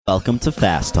Welcome to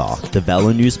Fast Talk, the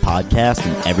Velo News podcast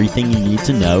and everything you need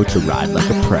to know to ride like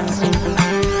a pro.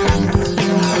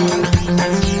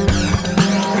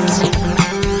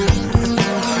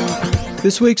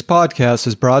 This week's podcast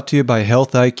is brought to you by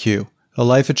Health IQ, a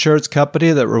life insurance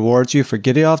company that rewards you for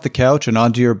getting off the couch and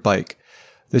onto your bike.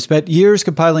 They spent years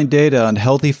compiling data on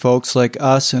healthy folks like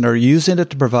us and are using it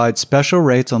to provide special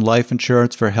rates on life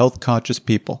insurance for health-conscious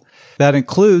people. That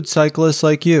includes cyclists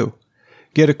like you.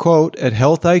 Get a quote at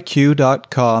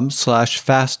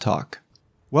healthiq.com/fasttalk.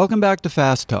 Welcome back to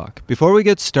Fast Talk. Before we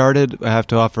get started, I have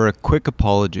to offer a quick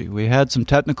apology. We had some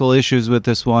technical issues with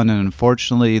this one, and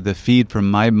unfortunately, the feed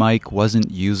from my mic wasn't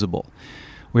usable.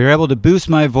 We were able to boost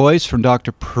my voice from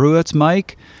Dr. Pruitt's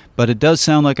mic, but it does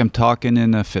sound like I'm talking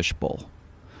in a fishbowl.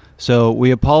 So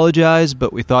we apologize,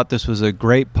 but we thought this was a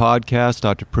great podcast.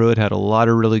 Dr. Pruitt had a lot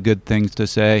of really good things to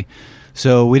say.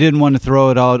 So we didn't want to throw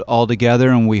it out all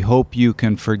together, and we hope you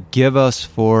can forgive us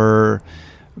for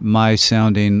my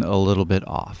sounding a little bit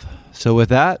off. So with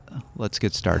that, let's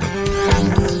get started.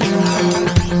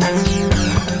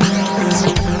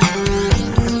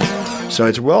 So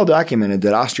it's well documented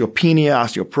that osteopenia,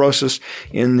 osteoporosis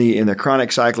in the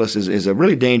chronic cyclist is a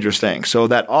really dangerous thing. So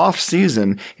that off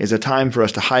season is a time for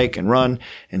us to hike and run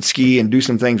and ski and do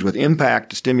some things with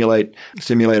impact to stimulate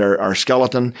our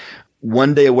skeleton.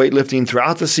 One day of weightlifting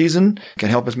throughout the season can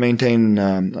help us maintain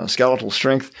skeletal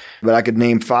strength. But I could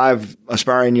name 5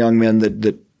 aspiring young men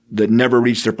that never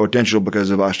reached their potential because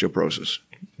of osteoporosis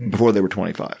before they were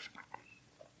 25.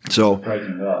 So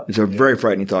it's a very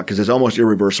frightening thought because it's almost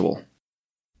irreversible.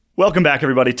 Welcome back,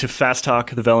 everybody, to Fast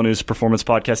Talk, the Velo News Performance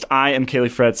Podcast. I am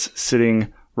Kaylee Fretz,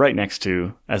 sitting right next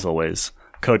to, as always,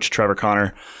 Coach Trevor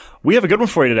Connor. We have a good one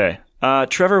for you today.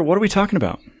 Trevor, what are we talking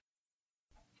about?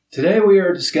 Today we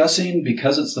are discussing,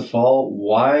 because it's the fall,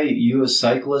 why you as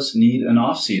cyclists need an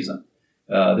off-season.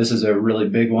 This is a really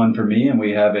big one for me, and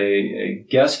we have a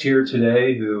guest here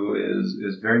today who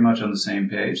is very much on the same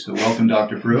page. So welcome,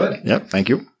 Dr. Pruitt. Yep, thank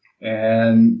you.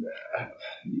 And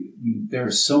there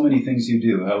are so many things you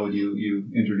do. How would you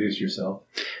introduce yourself?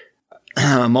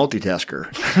 A multitasker.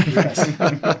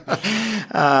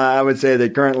 I would say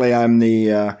that currently I'm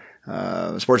the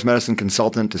sports medicine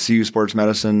consultant to CU Sports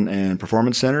Medicine and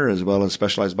Performance Center, as well as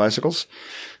Specialized Bicycles.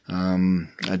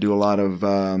 I do a lot of,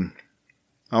 I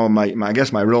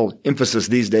guess my real emphasis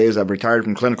these days, I've retired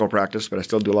from clinical practice, but I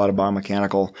still do a lot of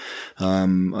biomechanical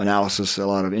analysis, a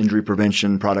lot of injury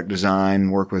prevention, product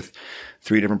design, work with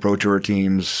 3 different Pro Tour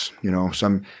teams,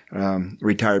 some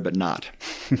retired but not.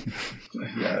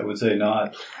 Yeah, I would say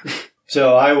not.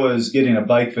 So I was getting a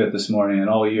bike fit this morning, and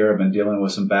all year I've been dealing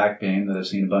with some back pain that I've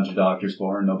seen a bunch of doctors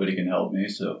for, and nobody can help me.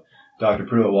 So Dr.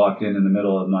 Pruitt walked in the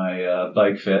middle of my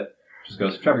bike fit, just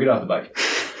goes, "Trevor, get off the bike."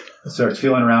 Starts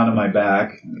feeling around in my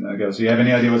back, and I go, "So you have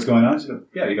any idea what's going on?" She goes,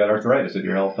 "Yeah, you got arthritis at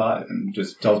your L5," and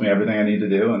just tells me everything I need to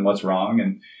do and what's wrong.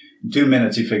 And in 2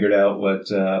 minutes, he figured out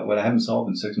what I haven't solved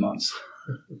in 6 months.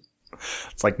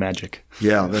 It's like magic.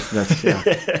 Yeah, that's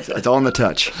it's all in the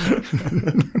touch.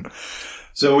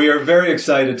 So we are very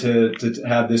excited to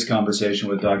have this conversation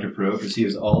with Dr. Pruitt because he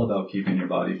is all about keeping your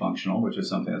body functional, which is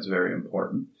something that's very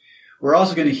important. We're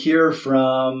also going to hear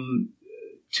from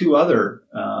 2 other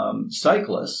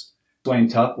cyclists. Dwayne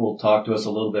Tuck will talk to us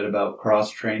a little bit about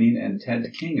cross-training, and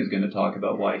Ted King is going to talk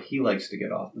about why he likes to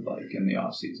get off the bike in the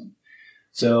off-season.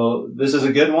 So this is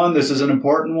a good one. This is an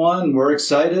important one. We're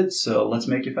excited, so let's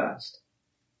make you fast.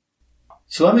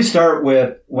 So let me start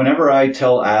with, whenever I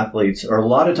tell athletes, or a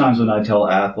lot of times when I tell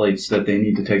athletes that they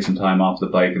need to take some time off the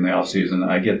bike in the off season,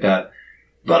 I get that,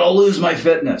 "But I'll lose my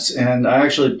fitness." And I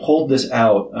actually pulled this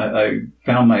out. I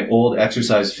found my old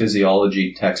exercise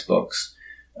physiology textbooks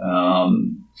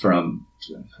from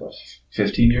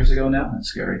 15 years ago now. That's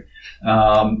scary.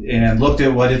 And looked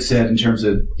at what it said in terms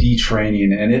of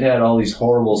detraining. And it had all these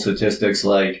horrible statistics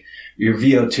like your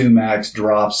VO2 max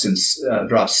drops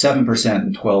 7%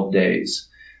 in 12 days.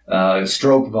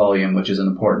 Stroke volume, which is an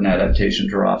important adaptation,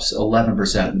 drops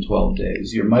 11% in 12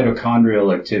 days. Your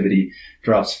mitochondrial activity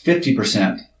drops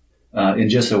 50% in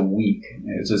just a week.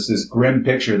 It's just this grim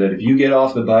picture that if you get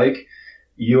off the bike,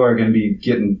 you are going to be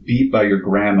getting beat by your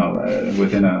grandma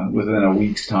within a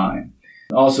week's time.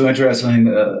 Also interesting,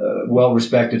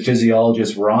 well-respected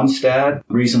physiologist Ronstadt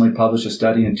recently published a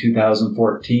study in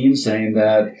 2014 saying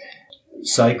that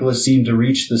cyclists seem to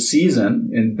reach the season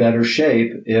in better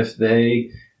shape if they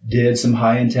did some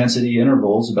high-intensity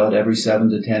intervals about every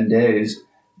 7 to 10 days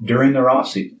during their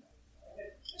off-season.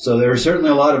 So there are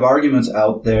certainly a lot of arguments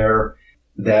out there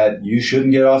that you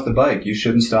shouldn't get off the bike, you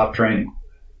shouldn't stop training.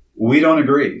 We don't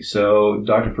agree. So,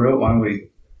 Dr. Pruitt, why don't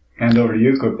we hand over to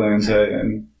you quickly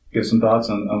and give some thoughts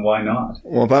on why not.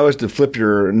 Well, if I was to flip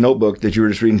your notebook that you were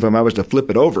just reading from, I was to flip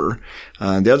it over.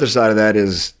 The other side of that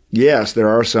is, yes, there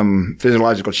are some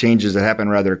physiological changes that happen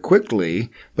rather quickly,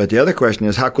 but the other question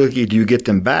is, how quickly do you get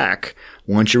them back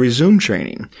once you resume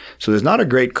training? So there's not a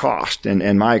great cost,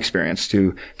 in my experience,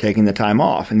 to taking the time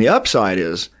off. And the upside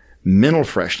is mental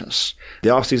freshness. The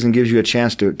off season gives you a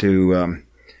chance to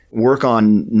work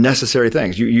on necessary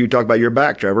things. You talk about your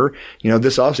back, Trevor.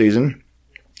 This off season,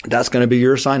 that's going to be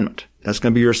your assignment. That's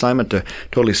going to be your assignment to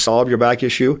totally solve your back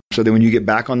issue. So that when you get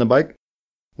back on the bike,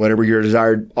 whatever your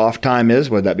desired off time is,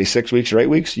 whether that be 6 weeks or 8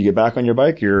 weeks, you get back on your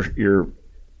bike, your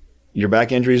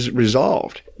back injury is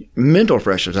resolved. Mental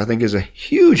freshness, I think, is a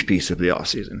huge piece of the off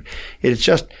season. It's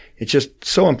just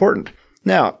so important.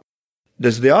 Now,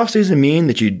 does the off season mean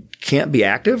that you can't be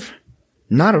active?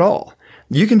 Not at all.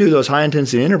 You can do those high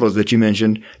intensity intervals that you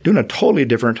mentioned doing a totally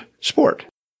different sport,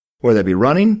 whether that be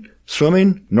running,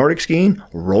 swimming, Nordic skiing,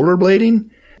 rollerblading.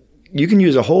 You can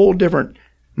use a whole different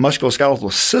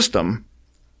musculoskeletal system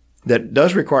that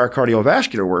does require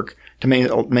cardiovascular work to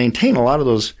maintain a lot of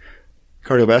those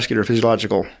cardiovascular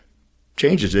physiological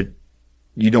changes that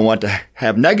you don't want to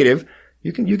have negative.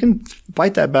 You can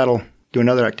fight that battle doing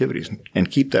other activities and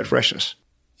keep that freshness.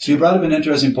 So you brought up an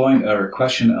interesting point or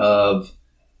question of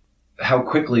how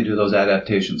quickly do those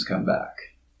adaptations come back?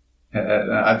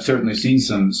 I've certainly seen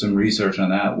some research on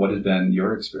that. What has been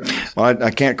your experience? Well, I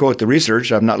can't quote the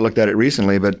research. I've not looked at it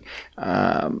recently, but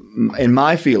in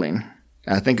my feeling,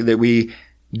 I think that we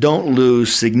don't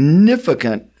lose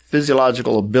significant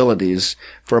physiological abilities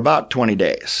for about 20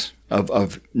 days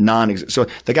of non-existent. So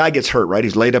the guy gets hurt, right?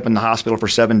 He's laid up in the hospital for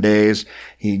 7 days.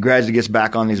 He gradually gets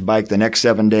back on his bike the next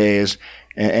 7 days.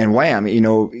 And wham,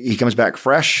 he comes back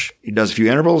fresh. He does a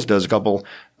few intervals, does a couple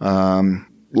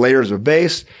layers of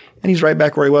base, and he's right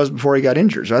back where he was before he got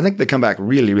injured. So I think they come back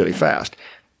really, really fast.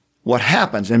 What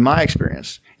happens, in my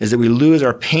experience, is that we lose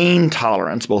our pain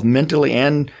tolerance, both mentally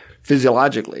and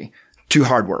physiologically, to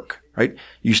hard work, right?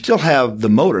 You still have the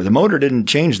motor. The motor didn't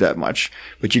change that much,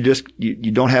 but you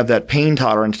don't have that pain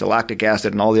tolerance to lactic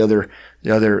acid and all the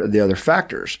other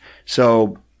factors.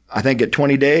 So I think at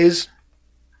 20 days,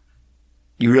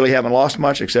 you really haven't lost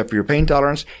much except for your pain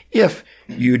tolerance. If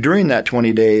you, during that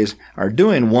 20 days, are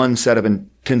doing one set of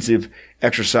intensive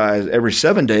exercise every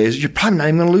 7 days, you're probably not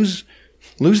even going to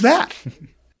lose that.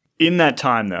 In that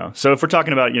time, though, so if we're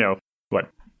talking about,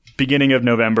 beginning of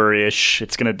November-ish,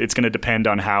 it's gonna depend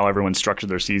on how everyone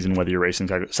structured their season, whether you're racing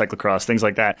cyclocross, things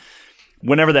like that.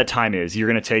 Whenever that time is, you're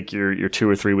going to take your 2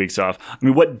 or 3 weeks off. I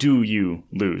mean, what do you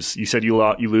lose? You said you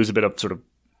lose a bit of sort of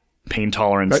pain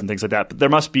tolerance, right, and things like that. But there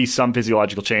must be some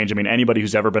physiological change. I mean, anybody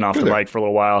who's ever been off the bike for a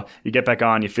little while, you get back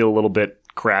on, you feel a little bit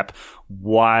crap.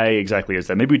 Why exactly is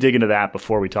that? Maybe we dig into that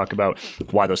before we talk about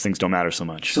why those things don't matter so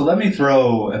much. So let me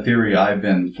throw a theory I've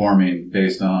been forming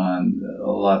based on a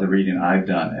lot of the reading I've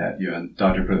done at you. And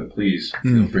Dr. Pruitt, please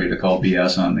feel free to call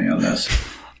BS on me on this.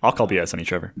 I'll call BS on you,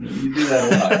 Trevor. You do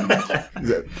that a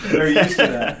lot. They're used to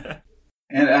that.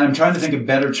 And I'm trying to think of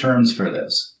better terms for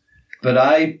this. But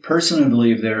I personally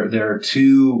believe there are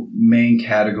two main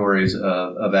categories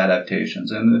of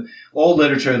adaptations. In the old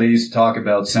literature, they used to talk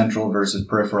about central versus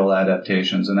peripheral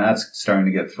adaptations, and that's starting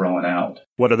to get thrown out.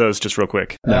 What are those, just real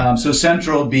quick? So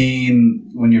central being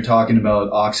when you're talking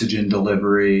about oxygen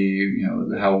delivery,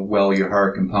 how well your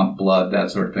heart can pump blood, that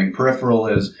sort of thing. Peripheral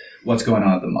is what's going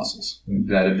on at the muscles,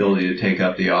 that ability to take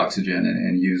up the oxygen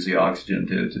and use the oxygen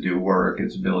to do work,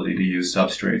 its ability to use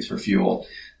substrates for fuel,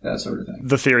 that sort of thing.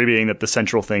 The theory being that the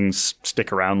central things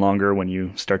stick around longer when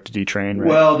you start to detrain, right?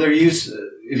 Well,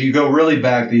 if you go really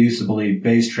back, they used to believe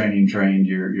base training trained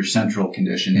your central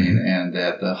conditioning, and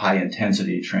that the high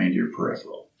intensity trained your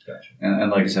peripheral. Gotcha. And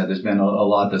like I said, there's been a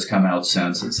lot that's come out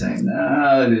since that's saying,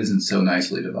 it isn't so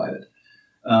nicely divided.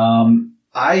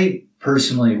 I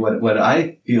personally, what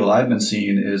I feel I've been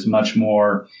seeing is much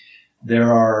more,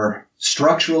 there are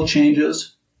structural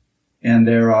changes, and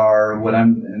there are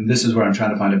and this is where I'm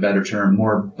trying to find a better term,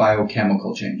 more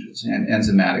biochemical changes and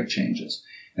enzymatic changes.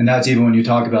 And that's even when you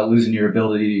talk about losing your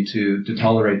ability to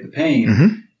tolerate the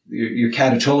pain, your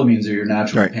catecholamines are your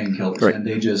natural painkillers, and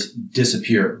they just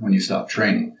disappear when you stop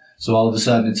training. So all of a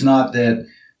sudden, it's not that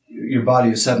your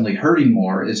body is suddenly hurting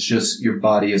more, it's just your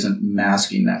body isn't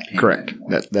masking that pain. Correct.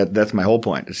 That's my whole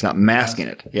point. It's not masking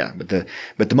it. Yeah, but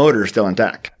the motor is still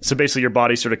intact. So basically your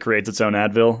body sort of creates its own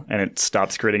Advil, and it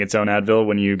stops creating its own Advil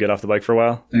when you get off the bike for a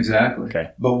while? Exactly.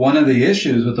 Okay. But one of the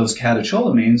issues with those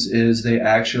catecholamines is they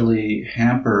actually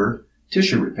hamper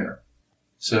tissue repair.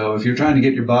 So if you're trying to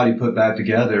get your body put back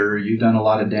together, you've done a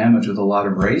lot of damage with a lot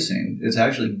of racing, it's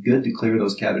actually good to clear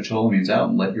those catecholamines out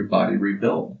and let your body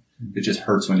rebuild. It just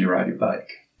hurts when you ride your bike.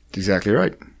 That's exactly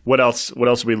right. What else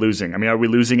are we losing? I mean, are we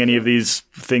losing any of these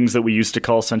things that we used to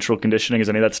call central conditioning? Is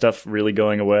any of that stuff really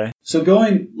going away? So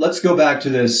let's go back to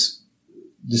this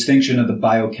distinction of the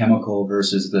biochemical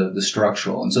versus the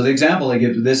structural. And so the example I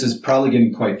give, this is probably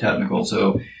getting quite technical,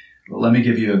 so let me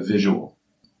give you a visual.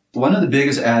 One of the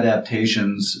biggest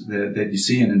adaptations that you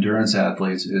see in endurance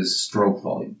athletes is stroke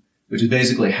volume, which is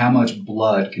basically how much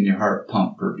blood can your heart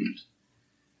pump per beat.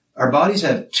 Our bodies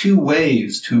have two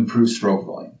ways to improve stroke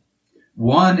volume.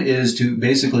 One is to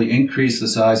basically increase the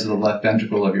size of the left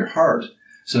ventricle of your heart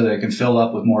so that it can fill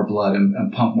up with more blood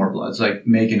and pump more blood. It's like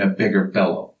making a bigger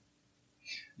bellow.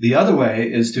 The other way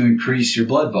is to increase your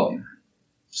blood volume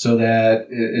so that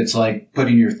it's like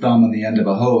putting your thumb on the end of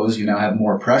a hose. You now have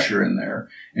more pressure in there,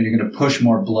 and you're going to push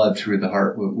more blood through the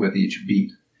heart with each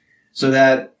beat. So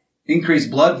that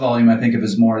increased blood volume, I think of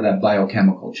as more of that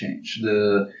biochemical change.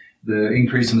 The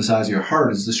increase in the size of your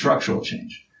heart is the structural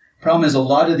change. Problem is, a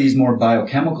lot of these more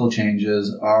biochemical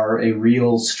changes are a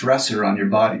real stressor on your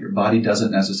body. Your body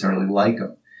doesn't necessarily like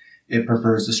them. It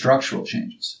prefers the structural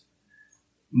changes.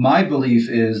 My belief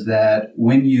is that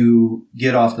when you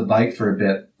get off the bike for a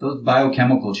bit, those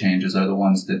biochemical changes are the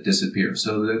ones that disappear.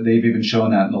 So they've even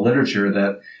shown that in the literature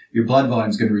that your blood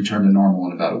volume is going to return to normal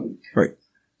in about a week. Right.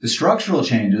 The structural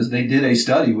changes, they did a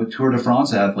study with Tour de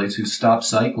France athletes who stopped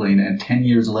cycling, and 10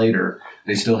 years later,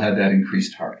 they still had that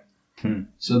increased heart.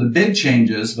 So the big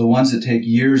changes, the ones that take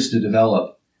years to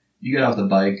develop, you get off the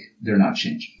bike, they're not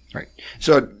changing. Right.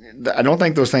 So I don't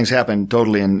think those things happen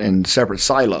totally in separate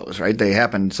silos, right? They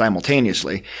happen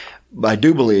simultaneously. But I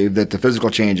do believe that the physical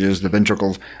changes, the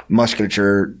ventricle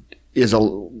musculature is a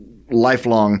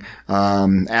lifelong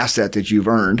asset that you've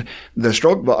earned. The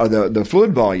stroke or the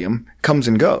fluid volume comes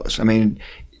and goes. I mean,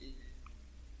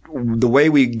 the way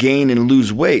we gain and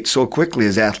lose weight so quickly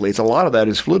as athletes, a lot of that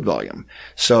is fluid volume.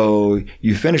 So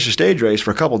you finish a stage race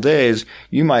for a couple of days,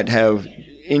 you might have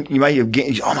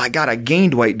gained, oh my God, I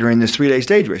gained weight during this 3-day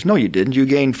stage race. No, you didn't. You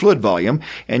gained fluid volume,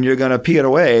 and you're going to pee it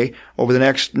away over the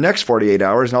next 48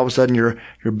 hours, and all of a sudden you're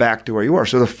back to where you were.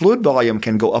 So the fluid volume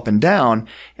can go up and down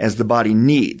as the body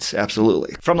needs.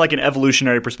 Absolutely. From like an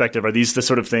evolutionary perspective, are these the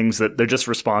sort of things that they're just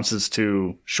responses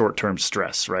to short-term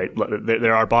stress, right?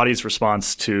 They're our body's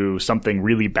response to something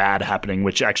really bad happening,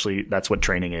 which actually that's what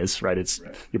training is, right? It's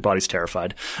your body's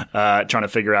terrified, trying to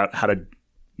figure out how to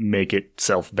make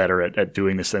itself better at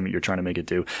doing this thing that you're trying to make it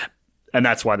do. And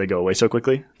that's why they go away so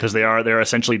quickly, because they're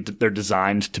essentially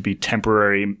designed to be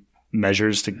temporary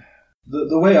measures to.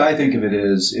 The way I think of it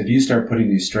is, if you start putting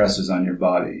these stresses on your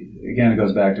body, again, it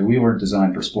goes back to, we weren't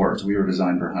designed for sports. We were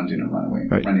designed for hunting and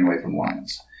running away from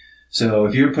lions. So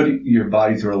if you're putting your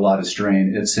body through a lot of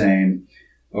strain, it's saying,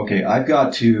 okay, I've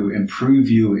got to improve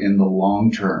you in the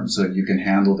long term so that you can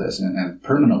handle this and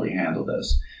permanently handle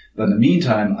this. But in the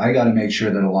meantime, I got to make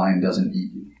sure that a lion doesn't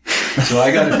eat you. So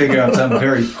I got to figure out some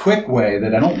very quick way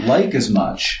that I don't like as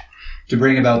much to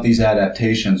bring about these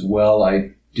adaptations while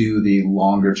I do the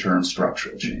longer term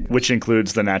structural change. Which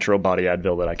includes the natural body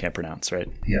Advil that I can't pronounce, right?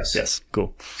 Yes. Yes.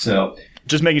 Cool. So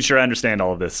just making sure I understand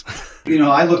all of this.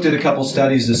 I looked at a couple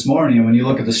studies this morning, and when you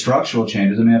look at the structural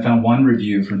changes, I found one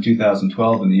review from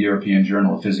 2012 in the European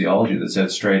Journal of Physiology that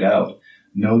said straight out,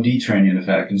 no detraining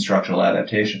effect in structural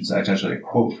adaptations. That's actually a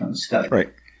quote from the study.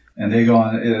 Right. And they go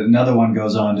on, another one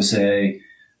goes on to say,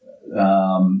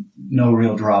 no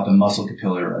real drop in muscle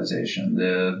capillarization.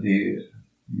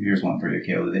 Here's one for you,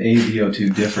 Caleb. The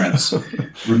AVO2 difference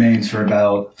remains for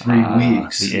about 3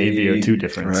 weeks. The AVO2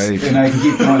 difference. Right. And I can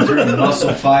keep going through the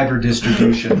muscle fiber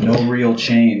distribution, no real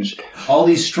change. All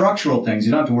these structural things,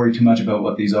 you don't have to worry too much about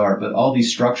what these are, but all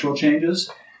these structural changes,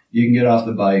 you can get off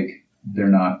the bike,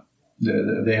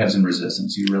 they have some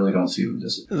resistance. You really don't see them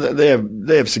disappear.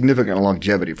 They have significant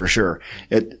longevity for sure.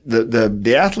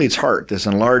 The athlete's heart, this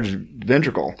enlarged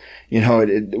ventricle,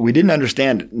 we didn't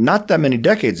understand it. Not that many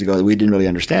decades ago that we didn't really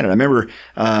understand it. I remember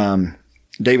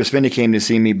Davis Finney came to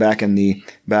see me back in the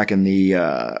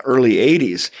early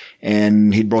 80s,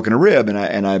 and he'd broken a rib, and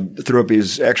I threw up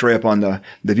his X-ray up on the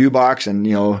view box, and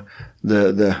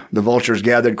the vultures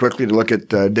gathered quickly to look at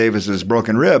Davis's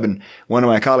broken rib, and one of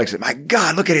my colleagues said, "My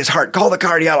God, look at his heart! Call the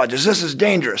cardiologist. This is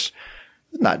dangerous."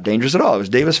 Not dangerous at all. It was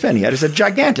Davis Finney. He had a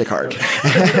gigantic heart,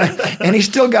 and he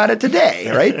still got it today,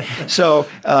 right? So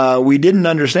we didn't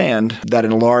understand that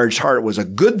an enlarged heart was a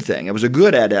good thing. It was a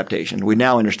good adaptation. We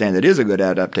now understand it is a good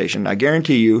adaptation. I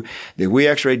guarantee you that we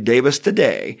X-rayed Davis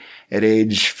today at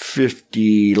age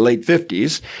 50, late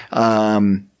 50s.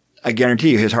 I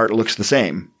guarantee you his heart looks the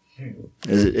same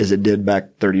as it did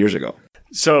back 30 years ago.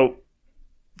 So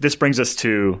this brings us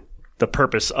to the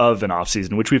purpose of an off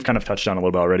season, which we've kind of touched on a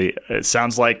little bit already. It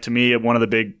sounds like to me one of the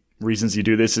big reasons you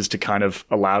do this is to kind of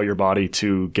allow your body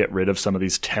to get rid of some of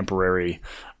these temporary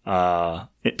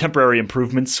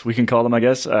improvements, we can call them, I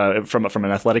guess, from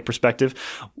an athletic perspective.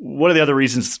 What are the other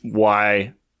reasons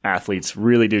why athletes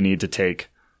really do need to take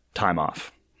time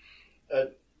off?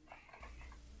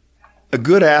 A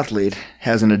good athlete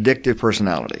has an addictive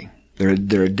personality.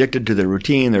 They're addicted to their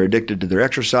routine. They're addicted to their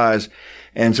exercise.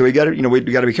 And so we got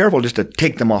to be careful just to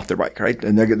take them off their bike, right?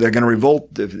 And they're going to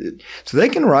revolt. So they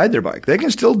can ride their bike. They can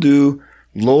still do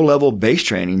low-level base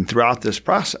training throughout this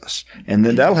process. And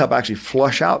then that'll help actually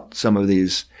flush out some of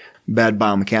these bad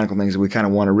biomechanical things that we kind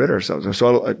of want to rid ourselves of.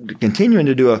 So continuing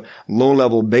to do a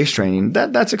low-level base training,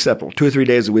 that's acceptable. 2 or 3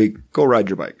 days a week, go ride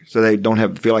your bike. So they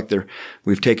don't feel like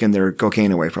we've taken their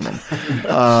cocaine away from them.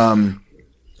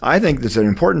 I think it's an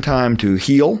important time to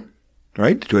heal,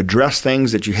 right? To address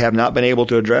things that you have not been able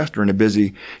to address during a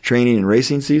busy training and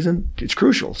racing season. It's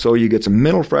crucial. So you get some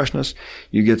mental freshness.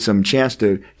 You get some chance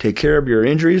to take care of your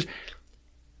injuries.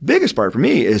 Biggest part for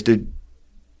me is to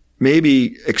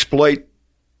maybe exploit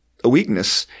a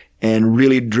weakness and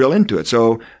really drill into it.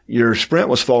 So your sprint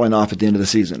was falling off at the end of the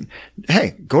season.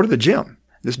 Hey, go to the gym.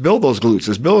 Just build those glutes.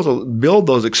 Just build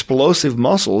those explosive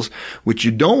muscles, which you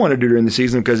don't want to do during the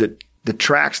season because it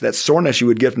detracts that soreness you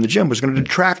would get from the gym was going to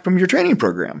detract from your training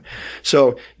program.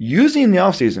 So using the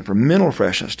off season for mental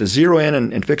freshness to zero in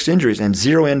and fix injuries and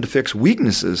zero in to fix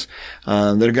weaknesses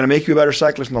that are going to make you a better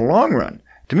cyclist in the long run.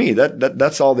 To me,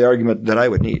 that's all the argument that I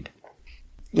would need.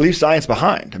 Leave science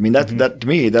behind. I mean, that to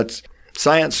me, that's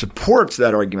science supports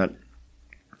that argument.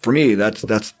 For me,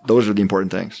 those are the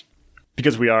important things.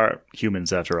 Because we are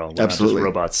humans, after all. We're Absolutely. Not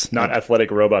just robots, not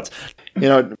athletic robots.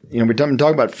 We're talking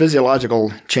about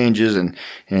physiological changes and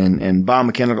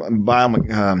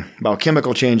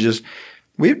biochemical changes.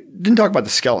 We didn't talk about the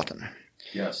skeleton.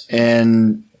 Yes.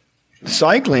 And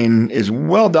cycling is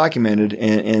well documented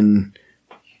in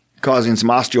causing some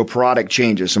osteoporotic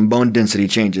changes, some bone density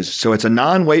changes. So it's a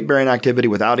non-weight-bearing activity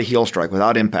without a heel strike,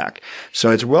 without impact. So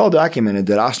it's well documented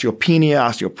that osteopenia,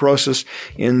 osteoporosis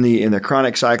in the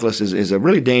chronic cyclist is a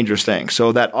really dangerous thing.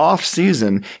 So that off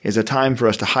season is a time for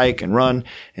us to hike and run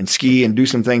and ski and do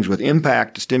some things with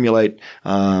impact to stimulate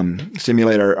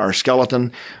our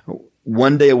skeleton.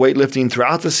 1 day of weightlifting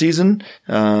throughout the season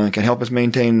can help us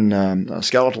maintain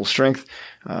skeletal strength.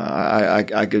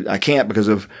 I can't because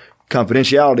of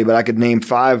confidentiality, but I could name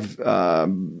 5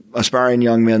 aspiring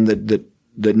young men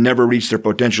that never reached their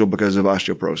potential because of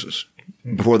osteoporosis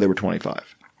before they were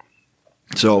 25.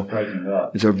 So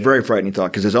it's a very frightening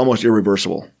thought because it's almost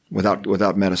irreversible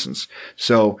without medicines.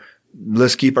 So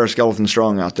let's keep our skeleton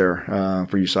strong out there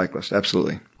for you cyclists.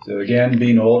 Absolutely. So again,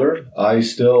 being older, I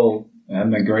still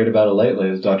haven't been great about it lately,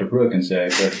 as Dr. Pruitt can say,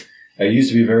 but I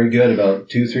used to be very good. About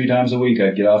 2-3 times a week,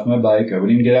 I'd get off my bike. I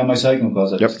wouldn't even get out of my cycling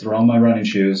clothes. I'd just throw on my running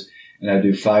shoes. And I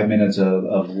do 5 minutes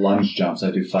of lunge jumps.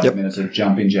 I do 5 minutes of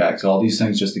jumping jacks. All these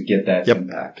things just to get that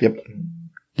impact. Yep.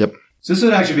 So this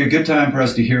would actually be a good time for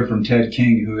us to hear from Ted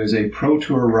King, who is a Pro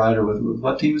Tour rider with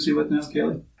what team is he with now,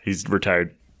 Kaylee? He's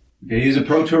retired. Okay, he's a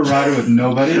Pro Tour rider with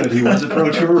nobody, but he was a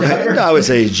Pro Tour rider. I would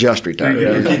say he's just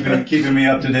retired. Thank you for keeping me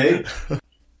up to date.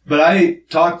 But I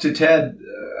talked to Ted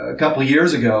a couple of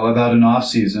years ago about an off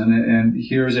season, and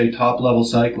here's a top level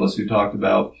cyclist who talked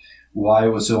about why it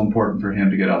was so important for him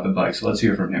to get off the bike. So let's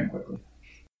hear from him quickly.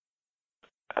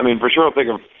 I mean, for sure, I'll take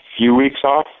a few weeks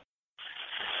off.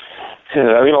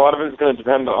 I mean, a lot of it is going to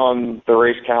depend on the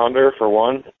race calendar, for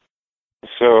one.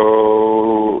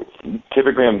 So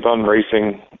typically I'm done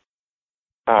racing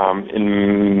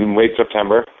in late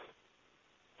September.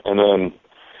 And then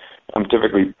I'm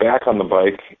typically back on the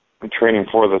bike and training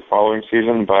for the following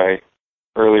season by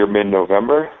earlier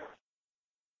mid-November.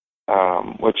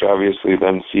 Which obviously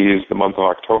then sees the month of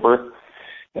October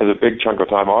as a big chunk of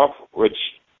time off, which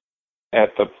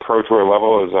at the Pro Tour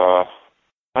level is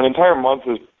an entire month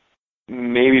is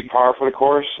maybe par for the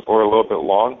course or a little bit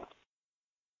long.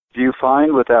 Do you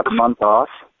find with that month off,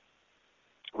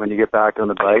 when you get back on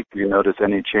the bike, do you notice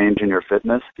any change in your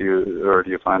fitness? Or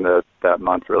do you find that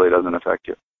month really doesn't affect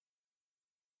you?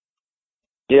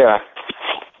 Yeah,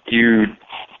 you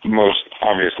most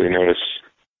obviously notice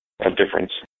a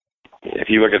difference. If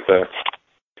you look at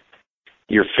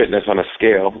your fitness on a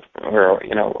scale, or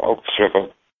sort of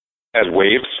as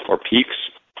waves or peaks,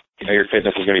 your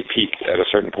fitness is going to be peaked at a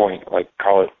certain point. Like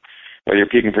call it whether you're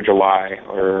peaking for July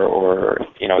or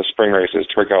the spring races,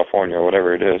 Tour California, or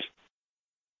whatever it is.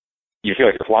 You feel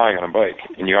like you're flying on a bike,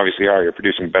 and you obviously are. You're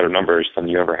producing better numbers than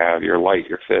you ever have. You're light,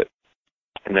 you're fit,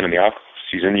 and then in the off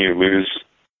season you lose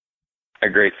a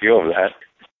great feel of that.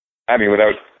 I mean,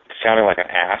 without sounding like an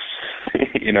ass,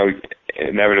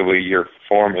 inevitably your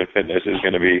form and fitness is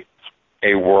going to be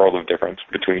a world of difference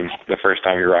between the first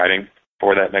time you're riding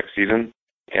for that next season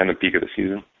and the peak of the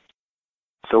season.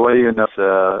 So what do you notice?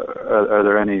 Are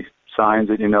there any signs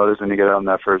that you notice when you get out on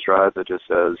that first ride that just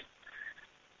says,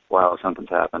 wow, something's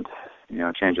happened? You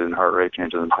know, changes in heart rate,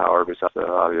 changes in power, besides the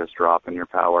obvious drop in your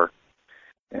power,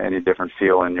 any different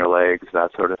feel in your legs,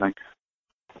 that sort of thing?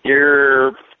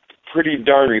 You're pretty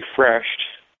darn refreshed,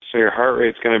 so your heart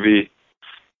rate's going to be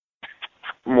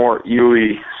more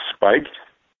evenly spiked.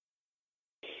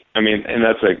 I mean, and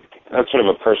that's sort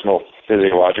of a personal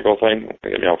physiological thing.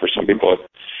 You know, for some people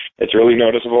it's really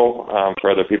noticeable.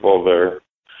 For other people, their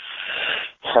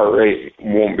heart rate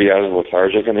won't be as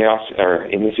lethargic in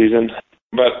the season.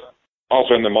 But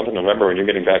also in the month of November, when you're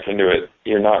getting back into it,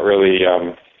 you're not really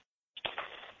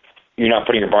you're not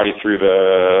putting your body through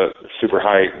the super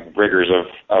high rigors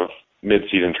of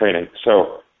mid-season training.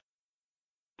 So,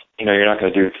 you know, you're not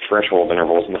going to do threshold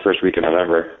intervals in the first week of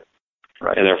November.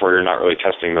 Right. And therefore you're not really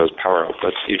testing those power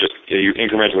outputs. You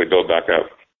incrementally build back up.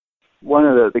 One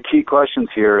of the key questions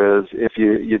here is, if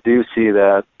you do see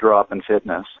that drop in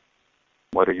fitness,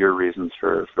 what are your reasons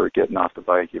for getting off the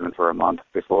bike even for a month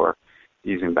before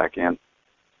easing back in?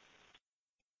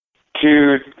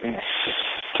 To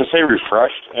say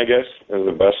refreshed, I guess, is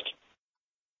the best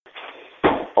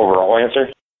overall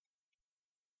answer.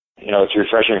 You know, it's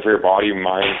refreshing for your body,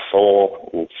 mind,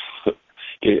 soul.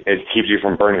 It keeps you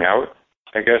from burning out,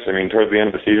 I guess. I mean, towards the end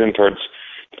of the season, towards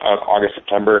August,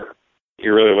 September,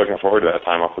 you're really looking forward to that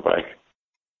time off the bike.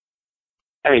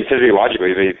 I mean,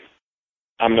 physiologically,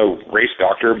 I'm no race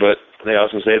doctor, but they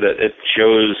also say that it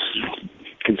shows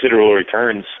considerable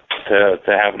returns to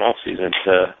have an off season,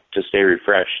 to stay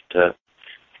refreshed.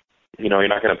 You know, you're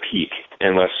not going to peak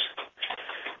unless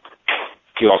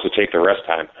you also take the rest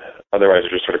time. Otherwise,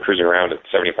 you're just sort of cruising around at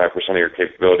 75% of your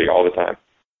capability all the time.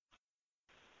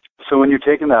 So when you're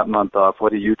taking that month off,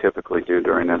 what do you typically do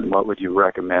during it, and what would you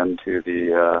recommend to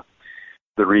the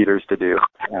readers to do,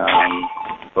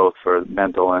 both for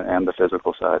mental and the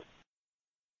physical side?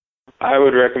 I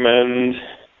would recommend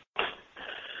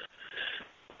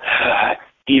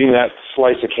eating that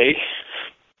slice of cake.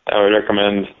 I would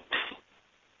recommend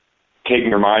taking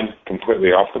your mind completely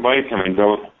off the bike. I mean,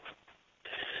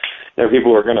 there are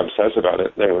people who are going to obsess about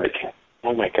it. They're like,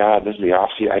 oh my God, this is the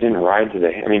off season. I didn't ride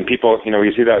today. I mean, people, you know,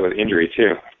 you see that with injury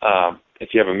too. If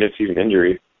you have a mid-season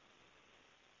injury,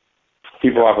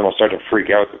 people often will start to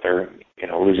freak out that they're, you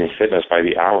know, losing fitness by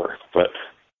the hour. But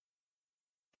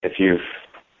if you've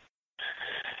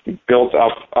built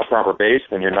up a proper base,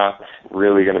 then you're not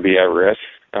really going to be at risk,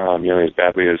 nearly as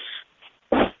badly as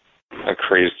a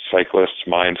crazed cyclist's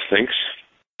mind thinks.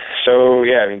 So,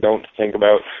 yeah, I mean,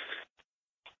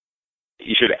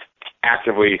 you should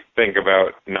actively think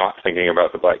about not thinking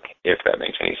about the bike, if that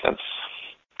makes any sense.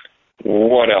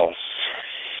 What else?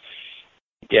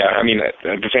 Yeah, I mean, at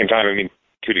the same time, I mean,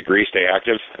 to a degree, stay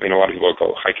active. I mean, a lot of people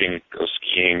go hiking, go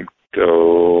skiing,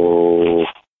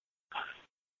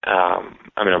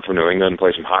 I'm from New England,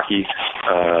 play some hockey.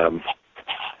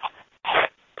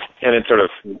 And it's sort of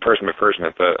person to person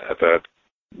at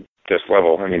this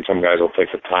level. I mean, some guys will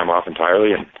take the time off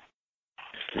entirely and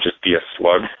just be a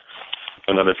slug.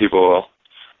 And other people will.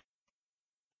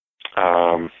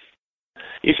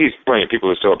 You see plenty of people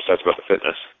who are still obsessed about the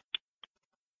fitness.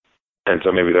 And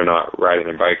so maybe they're not riding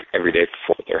their bike every day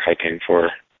before they're hiking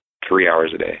for 3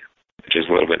 hours a day, which is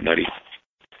a little bit nutty.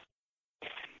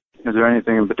 Is there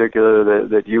anything in particular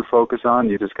that you focus on?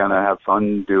 You just kind of have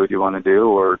fun, do what you want to do,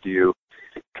 or do you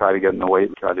try to get in the weight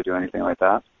and try to do anything like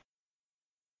that?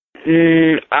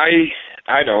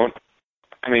 I don't.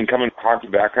 I mean, coming from a hockey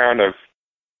background, I've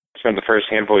spent the first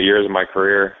handful of years of my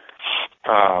career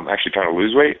actually trying to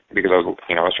lose weight because I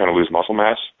was trying to lose muscle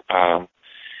mass.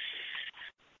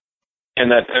 And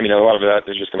that, I mean, a lot of that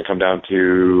is just going to come down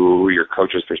to your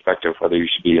coach's perspective, whether you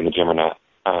should be in the gym or not.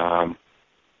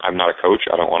 I'm not a coach.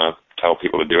 I don't want to tell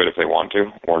people to do it if they want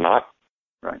to or not.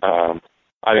 Right.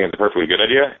 I think it's a perfectly good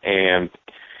idea, and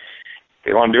if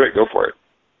they want to do it, go for it.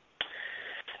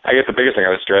 I guess the biggest thing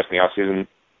I would stress in the off-season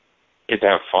is to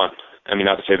have fun. I mean,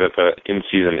 not to say that the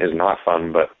in-season is not fun,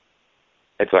 but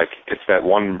it's that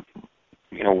one,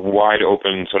 wide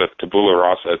open sort of tabula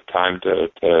rasa time to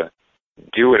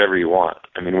do whatever you want.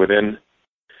 I mean, within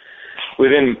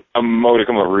a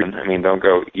modicum of routine. I mean, don't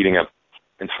go eating up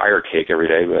entire cake every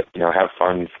day, but have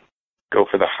fun. Go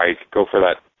for the hike. Go for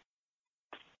that.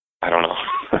 I don't know.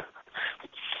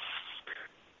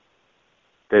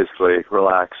 Basically,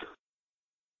 relax.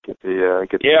 Get the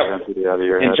intensity out of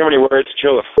your head. In so many words,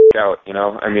 chill the out.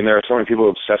 I mean, there are so many people who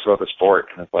obsess about the sport,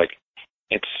 and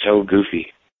it's so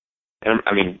goofy. And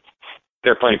I mean,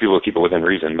 there are plenty of people who keep it within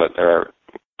reason, but there are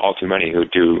all too many who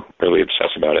do really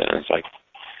obsess about it. And it's like,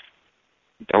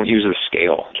 don't use the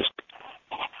scale. Just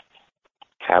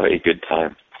have a good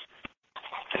time.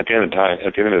 At the end of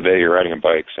the day, you're riding a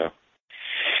bike, so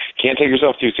can't take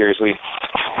yourself too seriously.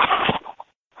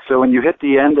 So when you hit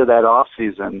the end of that off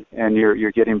season and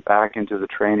you're getting back into the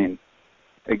training,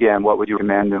 again, what would you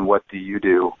recommend and what do you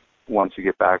do once you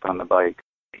get back on the bike?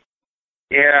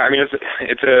 Yeah, I mean,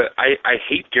 I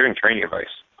hate giving training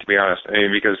advice, to be honest. I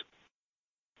mean, because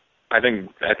I think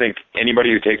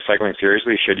anybody who takes cycling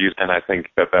seriously should use, and I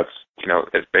think that's,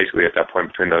 it's basically at that point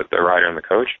between the rider and the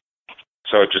coach.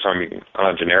 So just on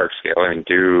a generic scale, I mean,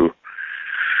 do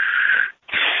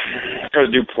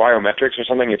plyometrics or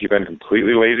something if you've been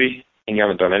completely lazy and you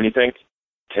haven't done anything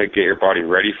to get your body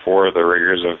ready for the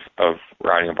rigors of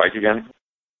riding a bike again.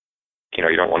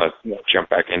 You don't want to jump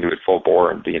back into it full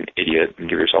bore and be an idiot and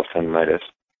give yourself tendinitis.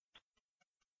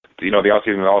 The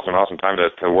off-season is also an awesome time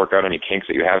to work out any kinks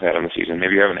that you have had in the season.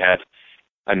 Maybe you haven't had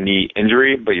a knee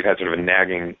injury, but you've had sort of a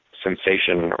nagging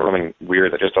sensation or something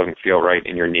weird that just doesn't feel right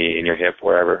in your knee, in your hip,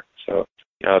 wherever. So,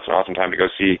 it's an awesome time to go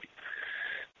see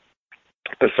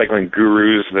the cycling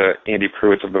gurus, the Andy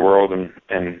Pruitts of the world, and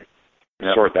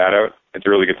sort that out. It's a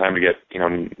really good time to get,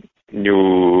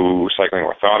 new cycling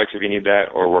orthotics if you need that,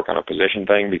 or work on a position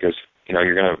thing, because,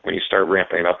 you're going to, when you start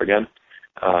ramping it up again,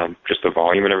 just the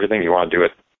volume and everything, you want to do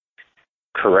it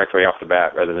correctly off the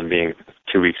bat rather than being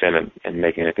 2 weeks in and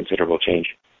making a considerable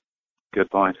change. Good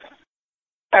point.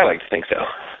 I like to think so.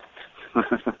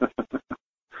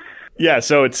 Yeah,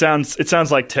 so it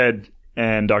sounds like Ted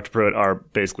and Dr. Pruitt are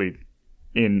basically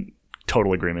in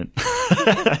total agreement.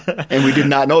 And we did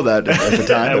not know that at the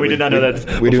time. We did not know that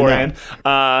beforehand.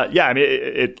 Yeah, I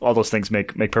mean, all those things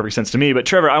make perfect sense to me. But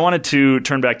Trevor, I wanted to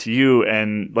turn back to you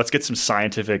and let's get some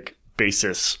scientific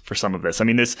basis for some of this. I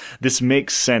mean, this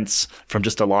makes sense from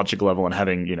just a logic level, and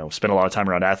having, spent a lot of time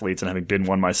around athletes and having been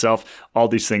one myself, all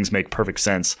these things make perfect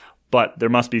sense. But there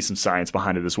must be some science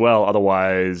behind it as well.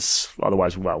 Otherwise,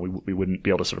 well, we wouldn't be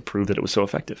able to sort of prove that it was so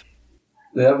effective.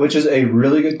 Which is a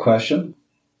really good question.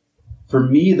 For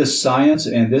me, the science,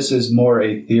 and this is more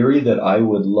a theory that I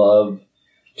would love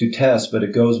to test, but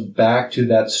it goes back to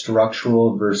that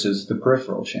structural versus the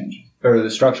peripheral change, or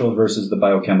the structural versus the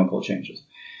biochemical changes,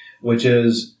 which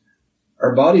is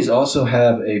our bodies also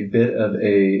have a bit of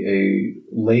a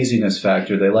laziness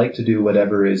factor. They like to do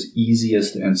whatever is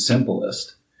easiest and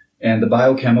simplest. And the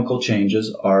biochemical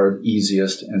changes are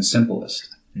easiest and simplest.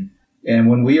 And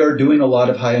when we are doing a lot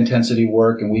of high-intensity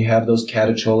work and we have those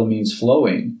catecholamines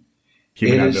flowing,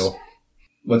 Advil.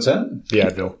 What's that? The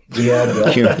Advil. The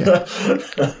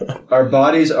Advil. Our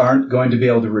bodies aren't going to be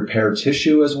able to repair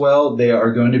tissue as well. They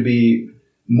are going to be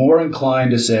more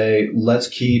inclined to say, let's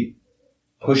keep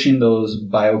pushing those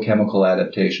biochemical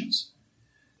adaptations.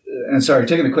 And sorry,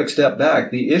 taking a quick step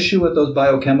back, the issue with those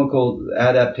biochemical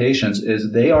adaptations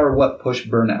is they are what push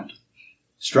burnout.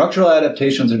 Structural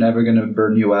adaptations are never going to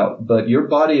burn you out, but your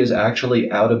body is actually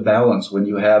out of balance when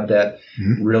you have that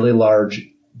really large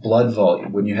blood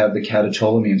volume, when you have the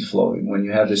catecholamines flowing, when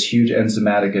you have this huge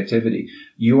enzymatic activity.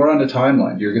 You are on a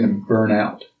timeline. You're going to burn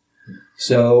out.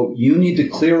 So you need to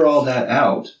clear all that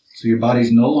out so your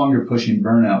body's no longer pushing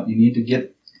burnout. You need to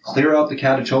clear out the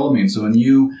catecholamines. So when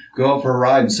you go out for a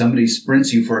ride and somebody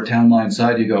sprints you for a town line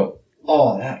side, you go,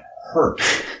 oh, that hurt.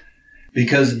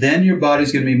 Because then your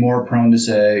body's going to be more prone to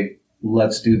say,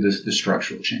 let's do the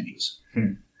structural changes.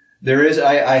 There is,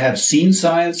 I have seen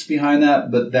science behind that,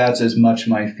 but that's as much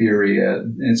my theory.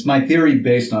 It's my theory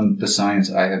based on the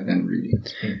science I have been reading.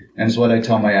 And it's what I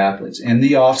tell my athletes. In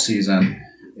the off season,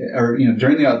 or,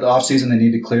 during the off season, they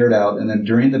need to clear it out. And then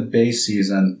during the base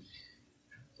season,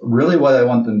 really what I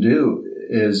want them to do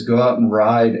is go out and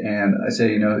ride. And I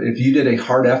say, if you did a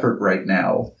hard effort right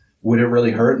now, would it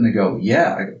really hurt? And they go,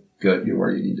 yeah. I go, good. You're where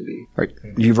you need to be. Right.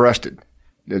 You've rested.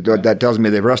 That tells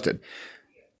me they've rested.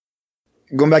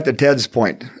 Going back to Ted's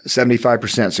point,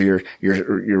 75%. So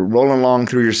you're rolling along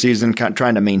through your season,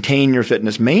 trying to maintain your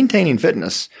fitness. Maintaining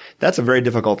fitness, that's a very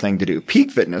difficult thing to do. Peak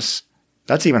fitness,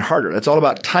 that's even harder. That's all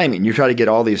about timing. You try to get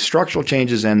all these structural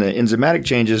changes and the enzymatic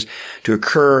changes to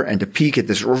occur and to peak at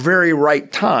this very right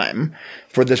time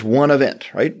for this one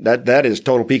event, right? That is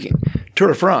total peaking. Tour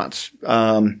de France,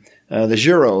 the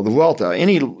Giro, the Vuelta,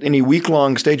 any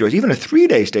week-long stage race, even a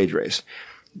 3-day stage race.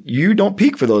 You don't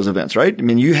peak for those events, right? I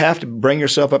mean, you have to bring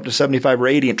yourself up to 75 or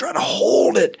 80 and try to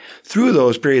hold it through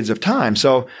those periods of time.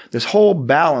 So this whole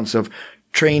balance of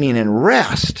training and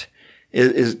rest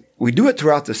is we do it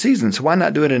throughout the season. So why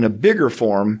not do it in a bigger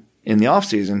form in the off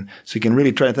season so you can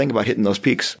really try to think about hitting those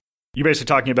peaks? You're basically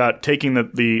talking about taking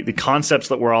the concepts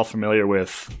that we're all familiar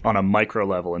with on a micro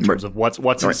level in terms of what's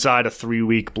inside a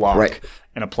 3-week block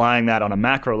and applying that on a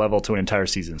macro level to an entire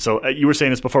season. So you were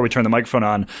saying this before we turned the microphone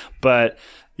on, but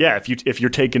yeah, if you're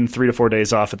taking 3 to 4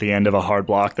 days off at the end of a hard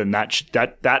block, then that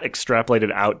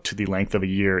extrapolated out to the length of a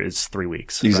year is 3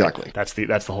 weeks. Exactly. Right?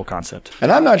 That's the whole concept.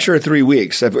 And I'm not sure 3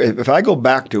 weeks. If I go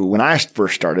back to when I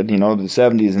first started, the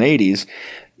 70s and 80s,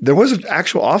 there was an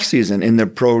actual off season in the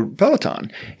pro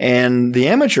peloton, and the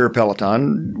amateur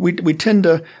peloton. We tend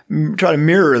to try to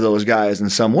mirror those guys in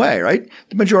some way, right?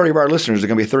 The majority of our listeners are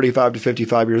going to be 35 to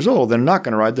 55 years old. They're not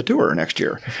going to ride the tour next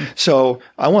year, so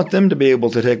I want them to be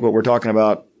able to take what we're talking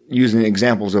about, using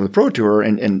examples of the pro tour,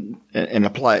 and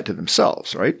apply it to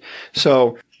themselves, right?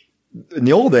 So in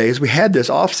the old days, we had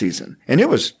this off season, and it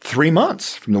was 3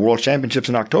 months from the World Championships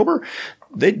in October.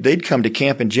 They'd come to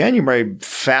camp in January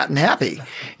fat and happy.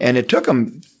 And it took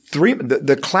them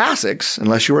the classics,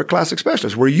 unless you were a classic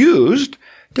specialist, were used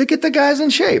to get the guys in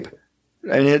shape.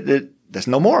 And there's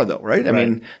no more though, right? I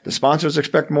mean, the sponsors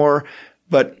expect more,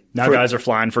 but now guys are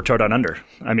flying for Tour Down Under.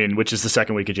 I mean, which is the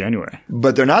second week of January.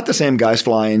 But they're not the same guys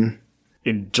flying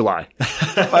in July.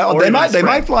 Well, they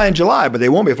might fly in July, but they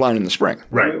won't be flying in the spring.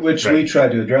 Right. Which we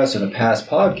tried to address in a past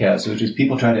podcast, which is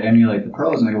people try to emulate the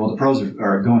pros, and they go, well, the pros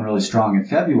are going really strong in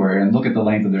February, and look at the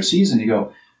length of their season. You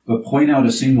go, but point out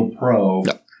a single pro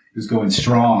who's going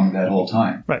strong that whole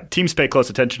time. Right. Teams pay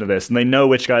close attention to this, and they know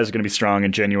which guys are going to be strong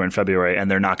in January and February, and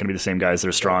they're not going to be the same guys that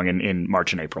are strong in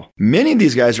March and April. Many of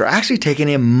these guys are actually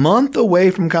taking a month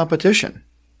away from competition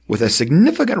with a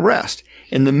significant rest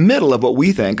in the middle of what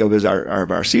we think of as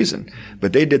our season.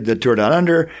 But they did the Tour Down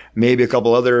Under, maybe a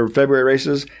couple other February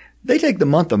races. They take the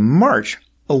month of March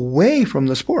away from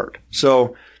the sport.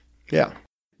 So, yeah.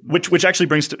 Which actually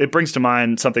brings to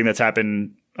mind something that's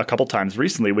happened a couple times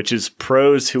recently, which is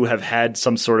pros who have had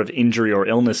some sort of injury or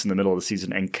illness in the middle of the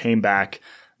season and came back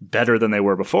better than they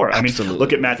were before. Absolutely. I mean,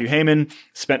 look at Matthew Heyman,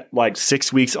 spent like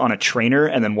 6 weeks on a trainer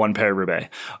and then won Paris-Roubaix.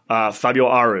 Fabio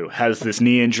Aru has this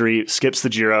knee injury, skips the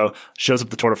Giro, shows up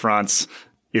the Tour de France,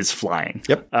 is flying.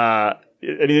 Yep.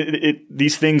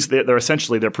 These things, they're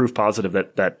essentially, they're proof positive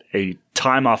that a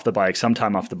time off the bike, some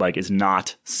time off the bike is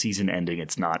not season ending.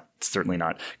 It's certainly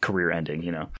not career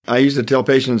ending, I used to tell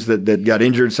patients that got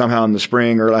injured somehow in the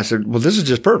spring, or I said, well, this is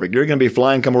just perfect. You're going to be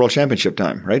flying come World Championship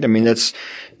time, right? I mean, you're just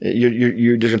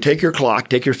going to take your clock,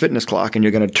 take your fitness clock, and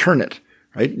you're going to turn it,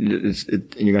 right? And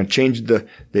you're going to change the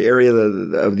area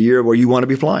of the year where you want to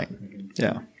be flying.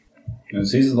 Yeah. The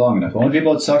season's long enough. The only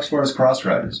people it sucks for is cross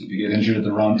riders. If you get injured at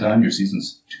the wrong time, your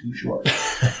season's too short.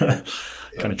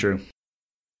 Kind of true.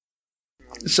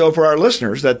 So for our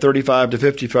listeners, that 35 to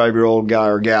 55-year-old guy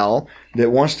or gal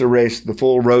that wants to race the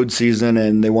full road season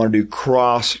and they want to do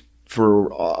cross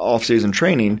for off-season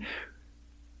training,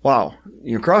 wow,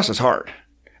 cross is hard.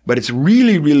 But it's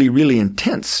really, really, really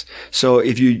intense. So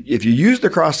if you use the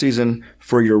cross season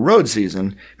for your road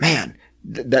season, man,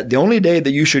 that the only day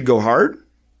that you should go hard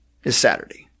is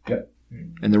Saturday. Yep.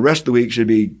 And the rest of the week should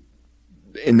be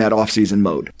in that off-season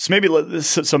mode. So maybe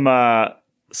some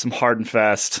hard and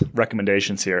fast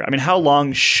recommendations here. I mean, how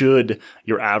long should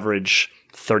your average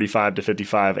 35 to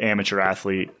 55 amateur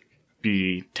athlete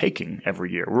be taking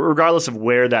every year, regardless of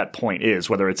where that point is,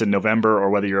 whether it's in November or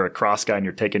whether you're a cross guy and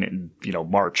you're taking it in,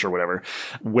 March or whatever?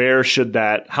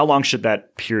 How long should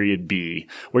that period be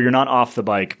where you're not off the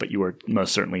bike, but you are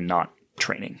most certainly not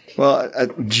training? Well,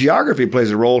 geography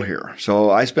plays a role here.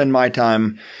 So I spend my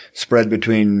time spread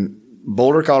between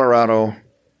Boulder, Colorado,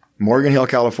 Morgan Hill,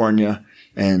 California,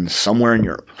 and somewhere in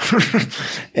Europe.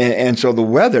 and so the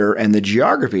weather and the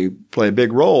geography play a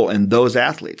big role in those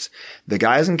athletes. The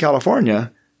guys in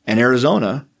California and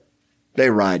Arizona, they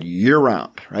ride year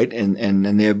round, right?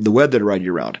 And they have the weather to ride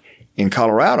year round. In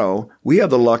Colorado, we have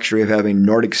the luxury of having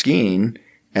Nordic skiing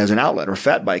as an outlet, or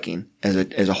fat biking as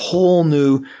a whole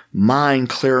new mind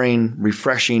clearing,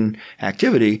 refreshing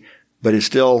activity, but it's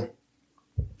still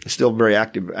very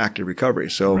active recovery.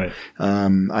 So, right.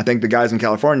 I think the guys in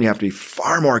California have to be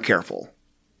far more careful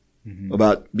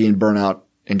about being burnt out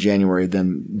in January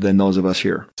than those of us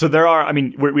here. So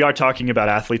we are talking about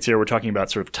athletes here. We're talking about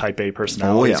sort of type A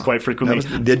personalities quite frequently.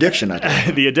 That was the addiction, I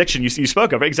think. The addiction you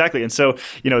spoke of, exactly. And so,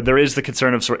 there is the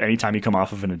concern of sort of anytime you come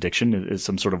off of an addiction is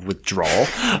some sort of withdrawal.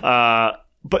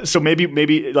 But so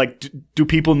maybe like, do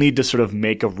people need to sort of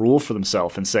make a rule for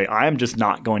themselves and say, I am just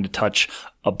not going to touch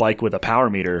a bike with a power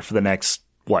meter for the next,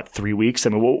 3 weeks? I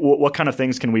mean, what kind of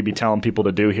things can we be telling people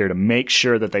to do here to make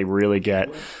sure that they really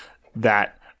get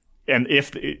that and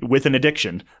if with an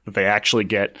addiction, that they actually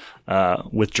get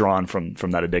withdrawn from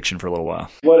that addiction for a little while.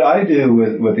 What I do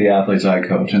with the athletes I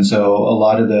coach, and so a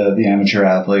lot of the amateur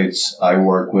athletes I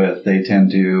work with, they tend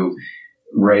to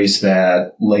race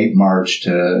that late March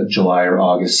to July or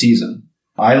August season.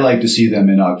 I like to see them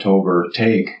in October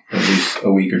take at least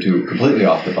a week or two completely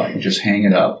off the bike, just hang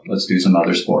it up. Let's do some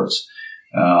other sports.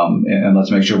 And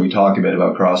let's make sure we talk a bit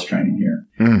about cross training here.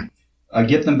 I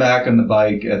get them back on the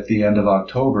bike at the end of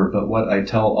October, but what I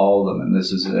tell all of them, and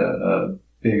this is a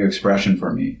big expression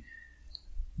for me,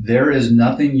 there is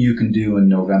nothing you can do in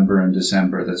November and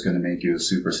December that's going to make you a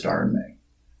superstar in May.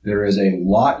 There is a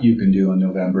lot you can do in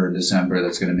November and December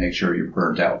that's going to make sure you're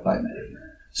burnt out by May.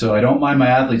 So I don't mind my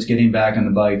athletes getting back on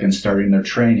the bike and starting their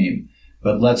training,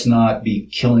 but let's not be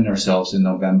killing ourselves in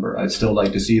November. I'd still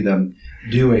like to see them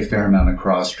do a fair amount of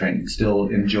cross training, still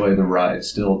enjoy the ride,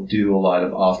 still do a lot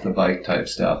of off the bike type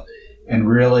stuff. And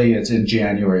really it's in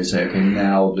January, say, okay,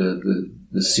 now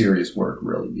the serious work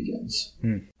really begins.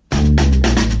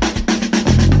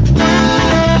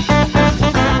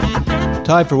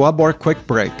 Time for one more quick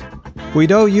break. We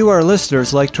know you, our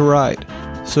listeners, like to ride.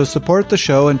 So support the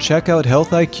show and check out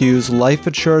Health IQ's life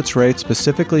insurance rate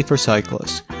specifically for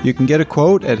cyclists. You can get a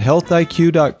quote at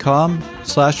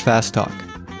healthiq.com/fasttalk.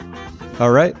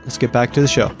 All right, let's get back to the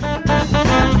show.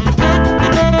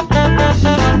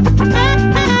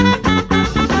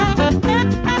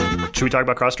 Should we talk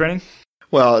about cross training?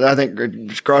 Well, I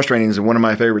think cross training is one of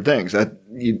my favorite things. That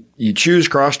you choose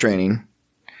cross training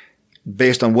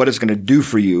based on what it's going to do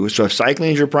for you. So if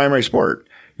cycling is your primary sport,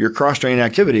 your cross training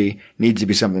activity needs to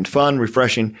be something fun,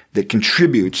 refreshing, that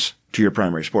contributes to your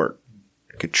primary sport,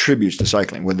 contributes to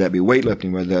cycling, whether that be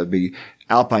weightlifting, whether that be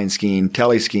alpine skiing,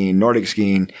 tele skiing, Nordic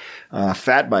skiing,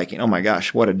 fat biking. Oh my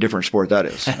gosh, what a different sport that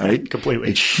is, right? Completely.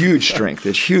 It's huge strength.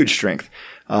 It's huge strength.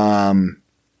 A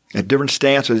different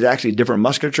stance with actually different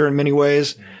musculature in many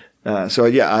ways. So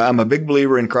yeah, I'm a big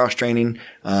believer in cross training.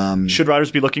 Should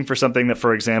riders be looking for something that,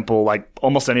 for example, like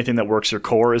almost anything that works your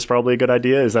core is probably a good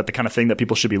idea? Is that the kind of thing that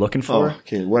people should be looking for? Oh,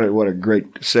 okay. What a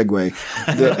great segue.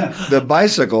 The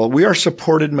bicycle, we are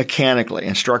supported mechanically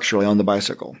and structurally on the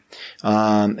bicycle.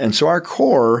 And so our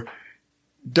core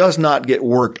does not get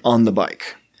worked on the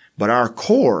bike, but our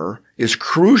core is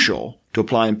crucial to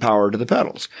applying power to the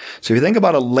pedals. So if you think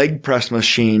about a leg press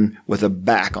machine with a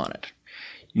back on it,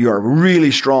 you are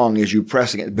really strong as you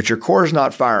pressing it, but your core is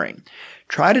not firing.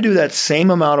 Try to do that same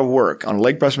amount of work on a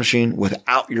leg press machine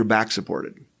without your back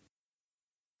supported.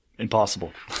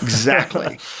 Impossible.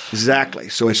 Exactly.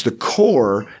 So it's the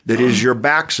core that is your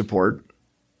back support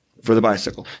for the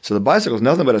bicycle. So the bicycle is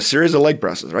nothing but a series of leg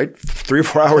presses, right? 3 or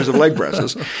 4 hours of leg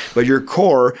presses. But your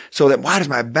core, so that why does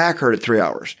my back hurt at 3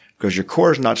 hours? Because your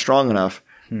core is not strong enough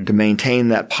to maintain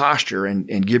that posture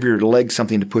and give your legs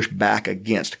something to push back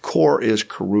against. Core is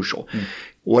crucial.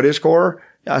 What is core?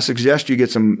 I suggest you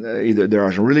get some, there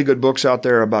are some really good books out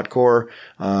there about core.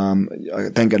 I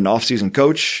think an off-season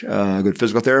coach, a good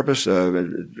physical therapist,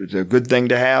 it's a good thing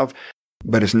to have.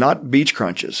 But it's not beach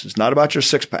crunches. It's not about your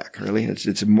six-pack, really.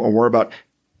 It's more about,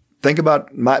 think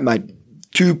about my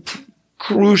 2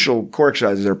 crucial core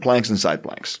exercises are planks and side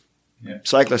planks. Yeah.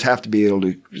 Cyclists have to be able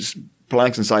to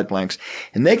planks and side planks,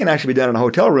 and they can actually be done in a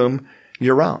hotel room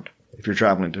year-round if you're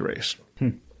traveling to race.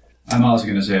 I'm also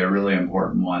going to say a really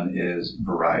important one is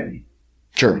variety.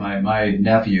 Sure. My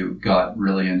nephew got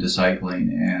really into cycling,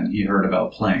 and he heard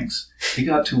about planks. He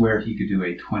got to where he could do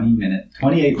a 28-minute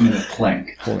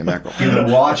plank. Holy mackerel. He would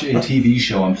watch a TV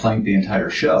show and plank the entire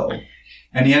show.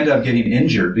 And he ended up getting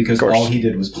injured because all he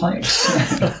did was planks.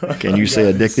 Can you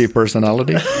say addictive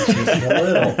personality? Just a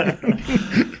little.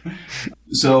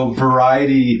 So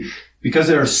variety, because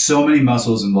there are so many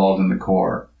muscles involved in the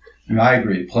core. I mean, I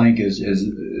agree. Plank is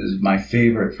my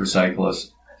favorite for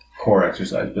cyclists core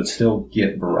exercise, but still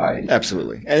get variety.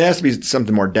 Absolutely. And it has to be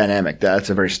something more dynamic. That's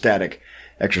a very static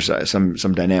exercise, some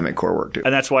dynamic core work too.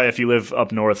 And that's why if you live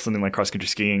up north, something like cross-country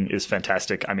skiing is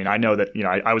fantastic. I mean, I know that,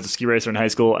 I was a ski racer in high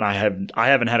school, and I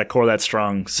haven't had a core that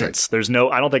strong since. Right. There's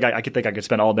no, I don't think I could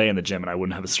spend all day in the gym and I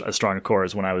wouldn't have a stronger core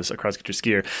as when I was a cross-country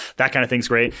skier. That kind of thing's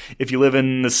great. If you live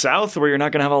in the south where you're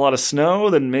not going to have a lot of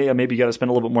snow, then maybe you got to spend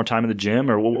a little bit more time in the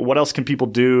gym. Or what else can people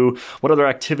do? What other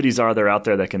activities are there out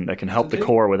there that can help the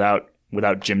core without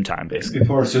gym time, basically?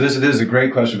 So this is a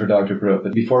great question for Dr. Pruitt,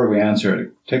 but before we answer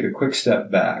it, take a quick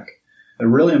step back. A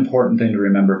really important thing to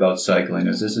remember about cycling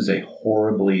is this is a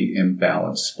horribly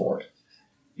imbalanced sport.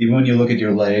 Even when you look at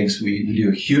your legs, we do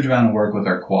a huge amount of work with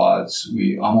our quads.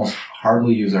 We almost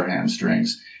hardly use our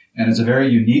hamstrings. And it's a very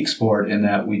unique sport in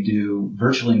that we do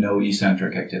virtually no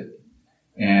eccentric activity.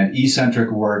 And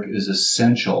eccentric work is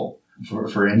essential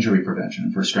for injury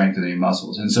prevention, for strengthening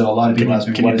muscles. And so a lot of people ask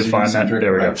me, can what you is define that? eccentric?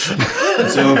 There we go.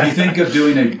 Right. So if you think of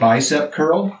doing a bicep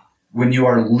curl, when you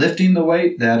are lifting the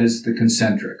weight, that is the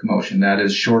concentric motion. That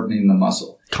is shortening the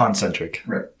muscle. Concentric.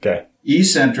 Right. Okay.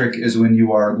 Eccentric is when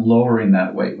you are lowering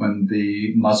that weight, when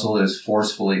the muscle is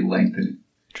forcefully lengthening.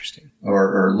 Interesting.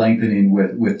 Or lengthening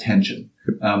with tension.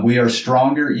 We are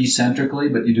stronger eccentrically,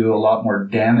 but you do a lot more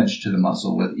damage to the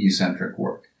muscle with eccentric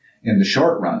work. In the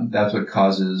short run, that's what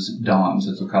causes DOMS.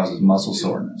 That's what causes muscle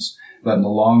soreness. But in the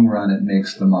long run, it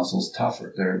makes the muscles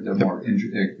tougher. They're more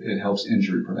it helps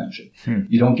injury prevention.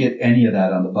 You don't get any of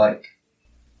that on the bike.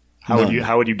 How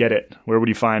would you get it? Where would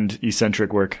you find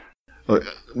eccentric work?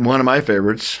 One of my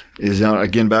favorites is,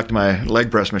 again, back to my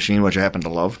leg press machine, which I happen to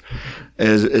love,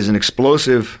 is an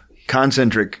explosive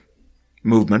concentric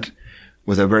movement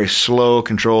with a very slow,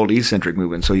 controlled eccentric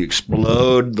movement. So you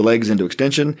explode the legs into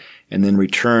extension and then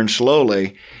return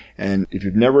slowly. And if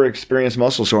you've never experienced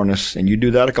muscle soreness and you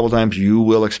do that a couple times, you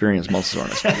will experience muscle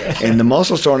soreness. And the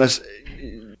muscle soreness,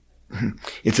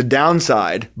 it's a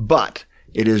downside, but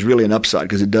it is really an upside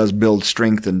because it does build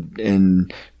strength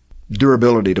and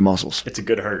durability to muscles. It's a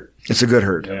good hurt. It's a good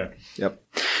hurt. Yeah. Yep.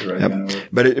 Right. Yep.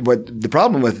 But the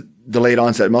problem with delayed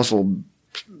onset muscle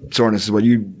soreness is what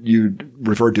you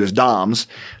referred to as DOMS,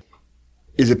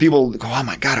 is that people go, oh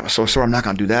my God, it was so sore, I'm not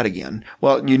going to do that again.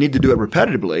 Well, you need to do it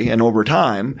repetitively and over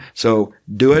time. So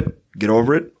do it, get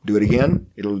over it, do it again.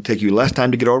 It'll take you less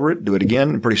time to get over it, do it again.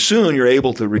 And pretty soon you're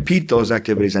able to repeat those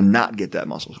activities and not get that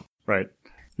muscle sore. Right.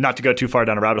 Not to go too far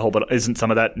down a rabbit hole, but isn't some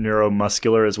of that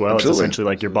neuromuscular as well? Absolutely. It's essentially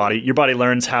like your body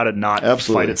learns how to not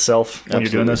Absolutely. fight itself when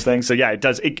you're doing Absolutely. those things. So yeah, it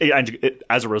does. It,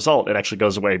 as a result, it actually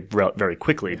goes away very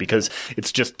quickly because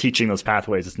it's just teaching those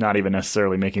pathways. It's not even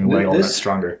necessarily making the leg all that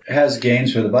stronger. Has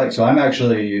gains for the bike. So I'm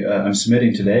actually I'm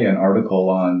submitting today an article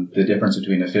on the difference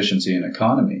between efficiency and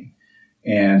economy.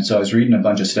 And so I was reading a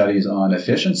bunch of studies on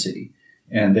efficiency,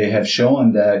 and they have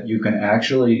shown that you can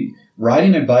actually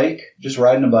riding a bike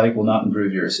will not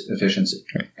improve your efficiency.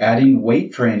 Right. Adding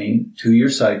weight training to your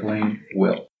cycling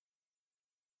will.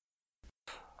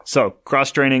 So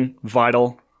cross training,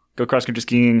 vital. Go cross country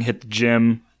skiing, hit the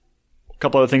gym. A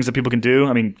couple other things that people can do.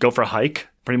 I mean, go for a hike.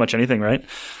 Pretty much anything, right?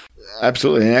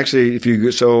 Absolutely. And actually, if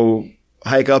you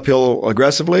hike uphill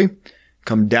aggressively,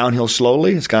 come downhill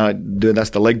slowly. It's kind of that's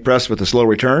the leg press with a slow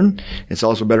return. It's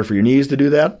also better for your knees to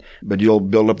do that, but you'll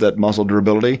build up that muscle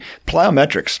durability.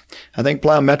 Plyometrics. I think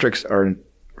plyometrics are,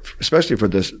 especially for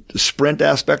the sprint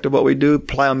aspect of what we do,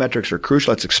 plyometrics are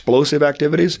crucial. It's explosive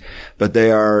activities, but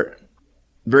they are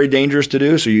very dangerous to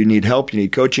do. So you need help. You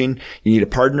need coaching. You need a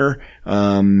partner.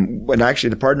 And actually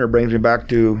the partner brings me back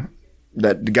to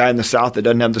the guy in the South that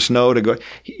doesn't have the snow to go,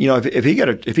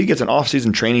 if he gets an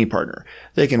off-season training partner,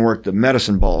 they can work the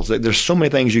medicine balls. There's so many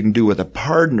things you can do with a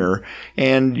partner,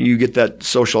 and you get that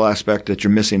social aspect that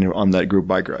you're missing on that group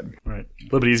bike ride. Right. A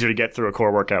little bit easier to get through a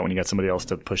core workout when you got somebody else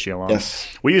to push you along. Yes.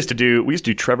 We used to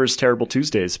do Trevor's Terrible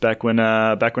Tuesdays back when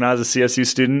I was a CSU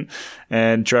student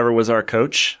and Trevor was our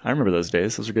coach. I remember those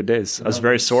days. Those were good days. I was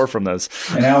very sore from those.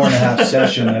 An hour and a half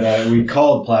session that we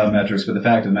called plyometrics, but the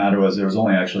fact of the matter was there was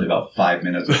only actually about 5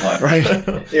 minutes of plyometrics.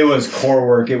 Right. It was core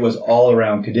work. It was all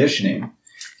around conditioning.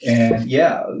 And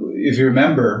yeah, if you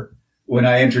remember when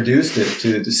I introduced it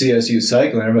to CSU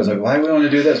cycling, everybody's like, why do we want to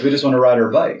do this? We just want to ride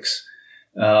our bikes.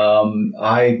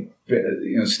 I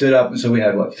stood up, so we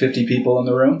had 50 people in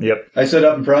the room. Yep. I stood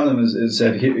up in front of them and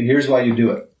said, here's why you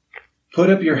do it. Put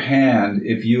up your hand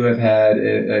if you have had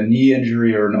a knee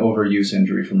injury or an overuse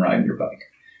injury from riding your bike.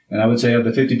 And I would say of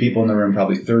the 50 people in the room,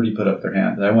 probably 30 put up their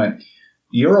hand. And I went,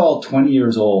 you're all 20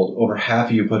 years old. Over half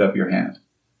of you put up your hand.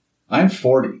 I'm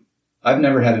 40. I've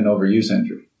never had an overuse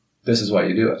injury. This is why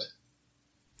you do it.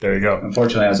 There you go.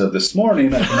 Unfortunately, as of this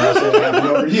morning, I can also have an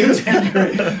overuse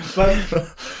injury.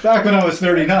 But back when I was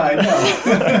 39,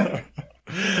 no.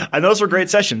 And those were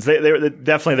great sessions. They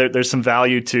definitely there's some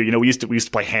value to, we used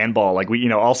to play handball, like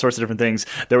all sorts of different things.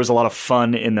 There was a lot of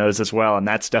fun in those as well, and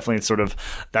that's definitely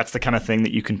that's the kind of thing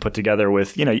that you can put together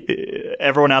with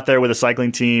everyone out there with a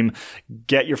cycling team.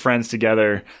 Get your friends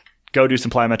together. Go do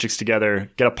some plyometrics together.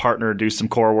 Get a partner. Do some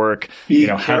core work. Be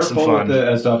have some careful fun.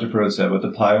 as Dr. Pruitt said, with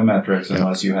the plyometrics,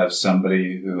 unless you have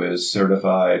somebody who is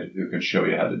certified who can show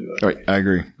you how to do it. Right. I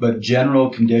agree. But general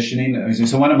conditioning.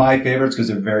 So one of my favorites, because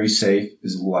they're very safe,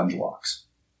 is lunge walks.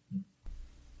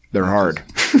 They're hard.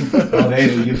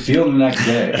 You feel them the next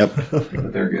day. Yep.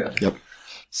 But they're good. Yep.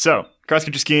 So cross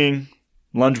country skiing,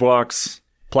 lunge walks,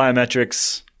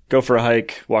 plyometrics. Go for a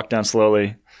hike. Walk down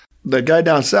slowly. The guy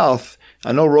down south,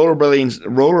 I know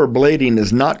rollerblading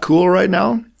is not cool right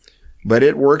now, but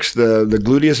it works the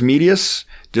gluteus medius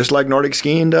just like Nordic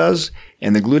skiing does.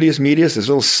 And the gluteus medius, this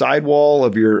little sidewall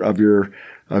of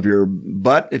your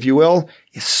butt, if you will,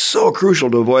 is so crucial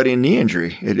to avoiding knee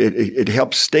injury. It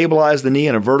helps stabilize the knee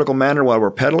in a vertical manner while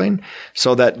we're pedaling.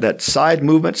 So that side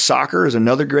movement, soccer, is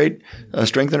another great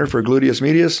strengthener for gluteus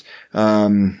medius.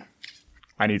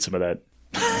 I need some of that.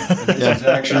 This is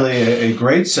actually a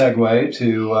great segue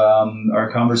to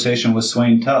our conversation with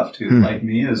Swain Tuft, who, like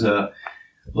me, is a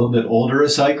little bit older a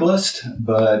cyclist,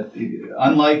 but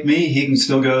unlike me, he can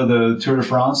still go to the Tour de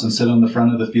France and sit on the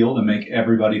front of the field and make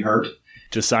everybody hurt.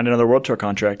 Just signed another World Tour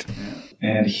contract. Yeah.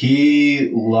 And he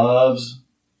loves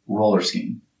roller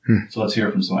skiing. So let's hear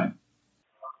from Swain.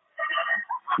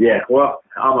 Yeah, well,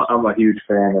 I'm a huge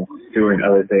fan of doing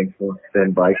other things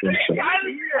than biking. So,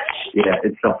 yeah,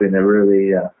 it's something that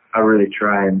I really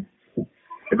try and,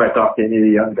 if I talk to any of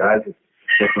the young guys, it's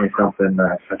definitely something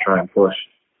that I try and push.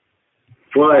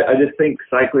 Well, I just think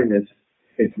cycling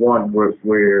is one where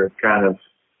we're kind of,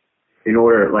 in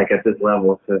order, like at this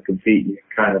level, to compete, you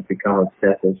kind of become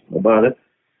obsessive about it,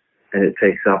 and it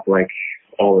takes up like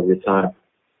all of your time.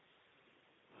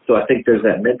 So I think there's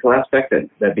that mental aspect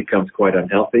that becomes quite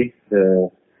unhealthy, the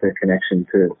connection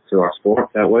to our sport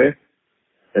that way.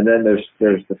 And then there's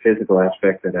the physical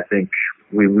aspect that I think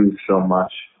we lose so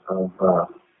much of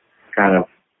kind of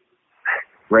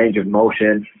range of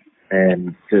motion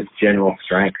and just general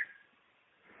strength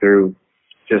through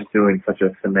just doing such a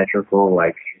symmetrical,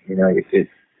 like, you know,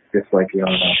 it's just like you're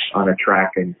on a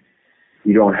track and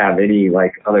you don't have any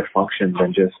like other function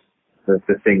than just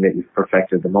the thing that you've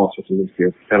perfected the most, which is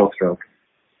your pedal stroke.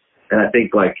 And I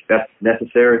think like that's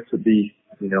necessary to be,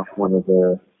 you know, one of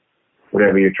the,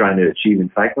 whatever you're trying to achieve in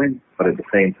cycling, but at the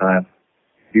same time,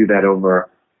 do that over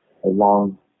a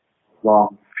long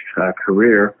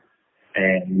career,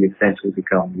 and you essentially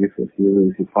become useless. You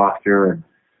lose your posture, and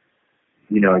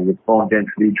you know, your bone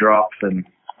density drops, and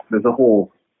there's a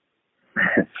whole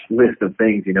list of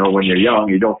things, you know, when you're young,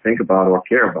 you don't think about or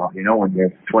care about, you know, when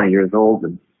you're 20 years old,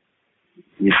 and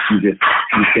you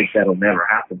think that'll never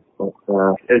happen. But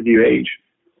as you age,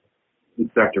 you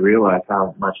start to realize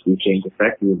how much these things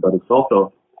affect you, but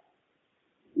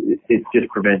it's just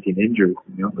preventing injuries.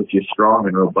 You know, if you're strong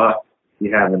and robust,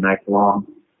 you have a nice long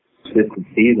distance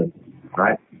season,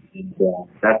 right? And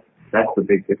that's the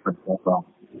big difference. That's all.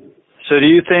 So do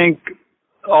you think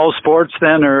all sports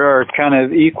then are kind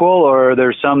of equal, or are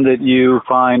there some that you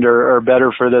find are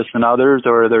better for this than others,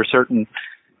 or are there certain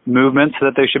movements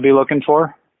that they should be looking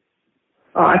for?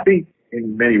 I think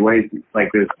in many ways, like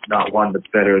there's not one that's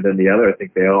better than the other. I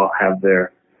think they all have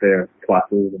their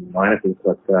pluses and minuses,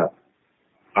 but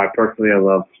I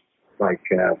love like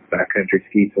backcountry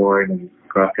ski touring and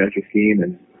cross-country skiing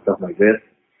and stuff like this.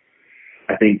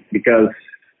 I think because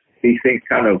these things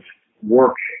kind of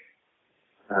work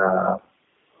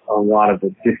a lot of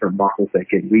the different muscles that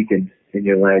get weakened in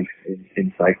your legs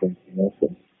in cycling, you know,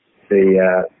 so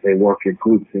they work your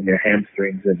glutes and your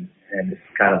hamstrings, and it's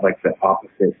kind of like the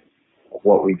opposite of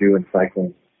what we do in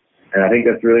cycling. And I think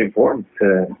that's really important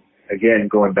to, again,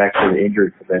 going back to the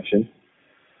injury prevention,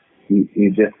 you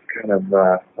just kind of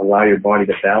allow your body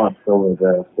to balance over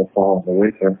the fall and the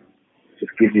winter.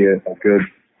 Just gives you a good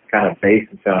kind of base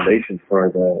and foundation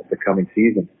for the coming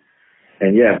season.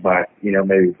 And yeah,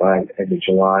 maybe by end of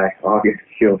July, August,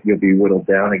 you'll be whittled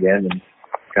down again and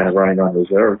kind of running on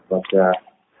reserve. But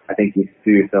I think you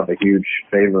do yourself a huge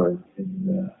favor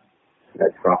in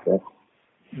that process.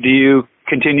 Do you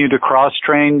continue to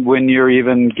cross-train when you're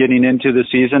even getting into the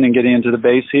season and getting into the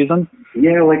base season?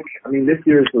 Yeah, this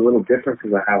year is a little different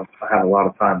because I have a lot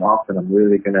of time off, and I'm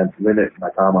really going to limit my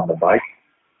time on the bike.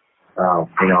 I'll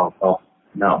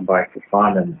mountain bike for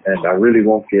fun, and I really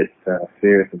won't get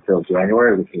serious until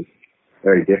January, which is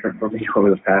very different for me over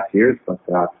the past years. But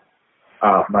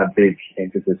my big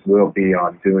emphasis will be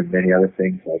on doing many other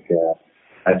things, like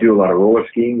I do a lot of roller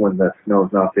skiing when the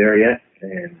snow's not there yet,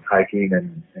 and hiking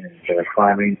and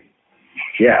climbing.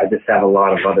 Yeah, I just have a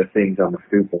lot of other things on the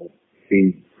stoop, and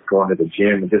be going to the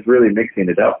gym and just really mixing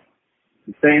it up.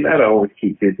 And saying that, I always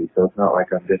keep busy, so it's not like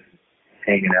I'm just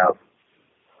hanging out.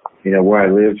 You know, where I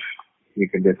live, you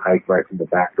can just hike right from the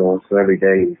back door, so every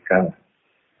day is kind of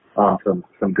on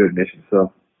some good missions.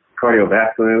 So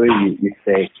cardiovascularly, you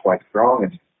stay quite strong,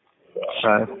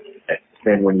 and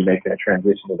then when you make that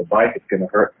transition to the bike, it's going to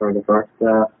hurt for the first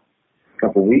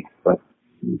couple weeks, but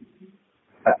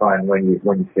I find when you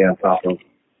stay on top of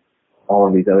all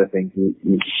of these other things, you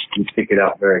pick it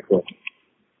up very quickly.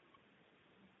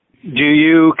 Do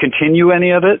you continue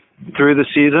any of it through the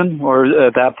season, or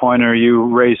at that point are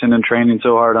you racing and training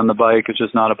so hard on the bike it's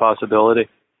just not a possibility?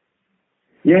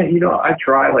 Yeah, I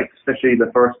try, especially the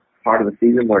first part of the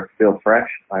season where it's still fresh.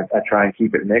 I try and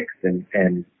keep it mixed and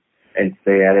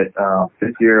stay at it.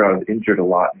 This year I was injured a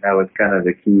lot, and that was kind of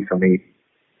the key for me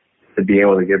to be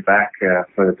able to get back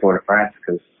for the Tour de France,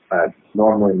 because I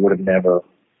normally would have never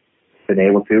been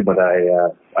able to, but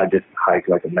I just hiked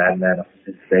like a madman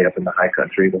and stayed up in the high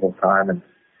country the whole time, and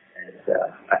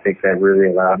I think that really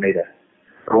allowed me to,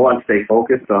 for one, stay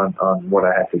focused on what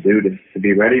I had to do to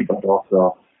be ready, but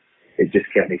also it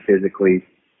just kept me physically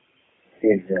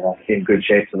in good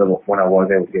shape, so that when I was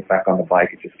able to get back on the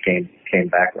bike, it just came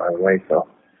back right away. So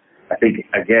I think,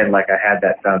 again, like I had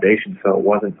that foundation, so it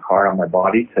wasn't hard on my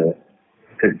body to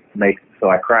make. So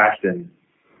I crashed and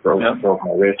broke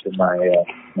my wrist and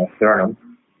my sternum.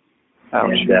 Ouch.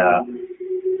 And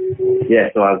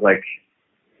so I was like,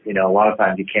 a lot of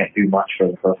times you can't do much for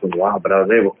the first little while, but I was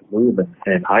able to move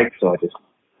and hike, so I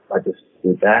just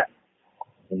did that.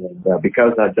 And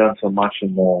because I'd done so much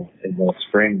in the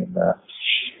spring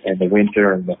and the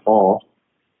winter and the fall,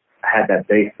 I had that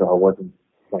base, so I wasn't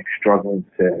like struggling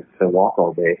to walk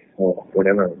all day or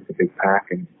whatever, with a big pack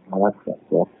and all that stuff.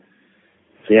 So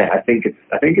yeah, I think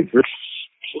it's really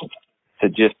to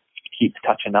just keep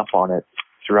touching up on it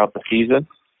throughout the season,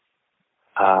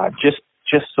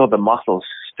 just so the muscles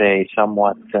stay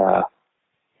somewhat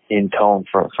in tone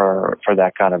for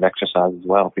that kind of exercise as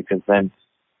well, because then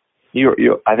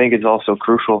I think it's also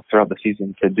crucial throughout the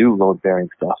season to do load bearing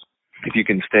stuff. If you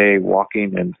can stay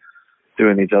walking and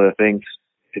doing these other things,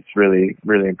 it's really,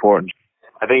 really important.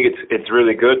 I think it's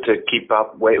really good to keep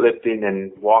up weightlifting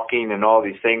and walking and all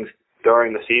these things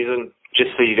during the season,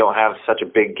 just so you don't have such a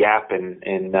big gap in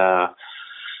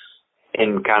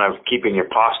kind of keeping your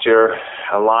posture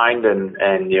aligned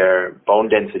and your bone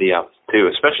density up too,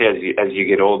 especially as you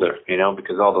get older,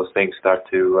 because all those things start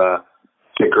to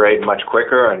degrade much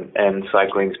quicker, and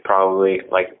cycling's probably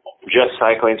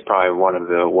one of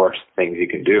the worst things you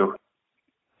can do.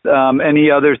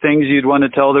 Any other things you'd want to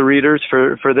tell the readers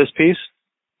for this piece?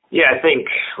 Yeah, I think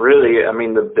really,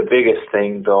 the biggest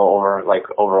thing though,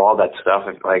 over all that stuff,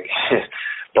 is like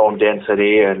bone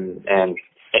density and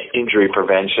injury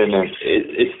prevention, and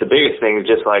it's the biggest thing is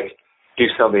just like do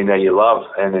something that you love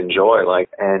and enjoy,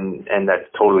 and that's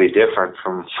totally different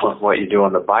from what you do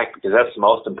on the bike, because that's the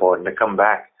most important, to come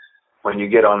back when you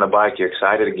get on the bike, you're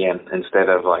excited again, instead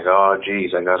of like, oh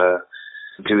geez, I gotta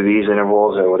do these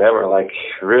intervals or whatever. Like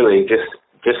really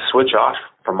just switch off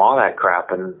from all that crap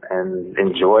and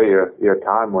enjoy your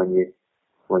time when you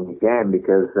can,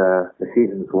 because the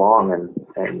season's long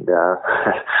and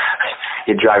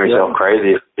you drive yourself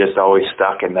crazy, just always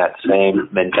stuck in that same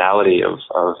mentality of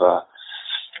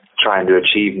trying to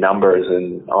achieve numbers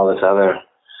and all this other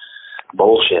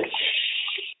bullshit.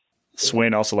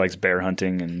 Swain also likes bear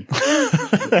hunting and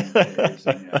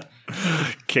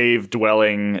cave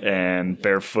dwelling and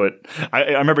barefoot.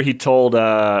 I remember he told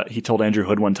Andrew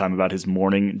Hood one time about his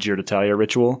morning Giro d'Italia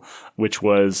ritual, which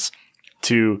was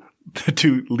to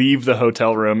leave the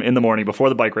hotel room in the morning before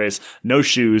the bike race, no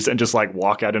shoes, and just like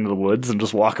walk out into the woods and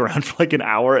just walk around for like an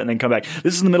hour and then come back.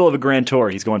 This is in the middle of a grand tour.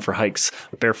 He's going for hikes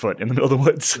barefoot in the middle of the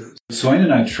woods. Swain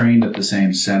and I trained at the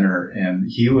same center, and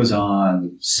he was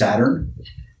on Saturn,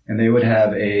 and they would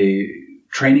have a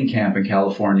training camp in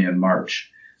California in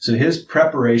March. So his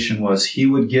preparation was he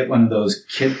would get one of those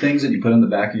kid things that you put on the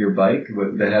back of your bike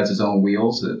that has its own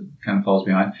wheels that kind of falls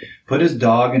behind, put his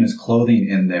dog and his clothing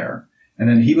in there. And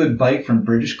then he would bike from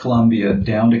British Columbia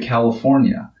down to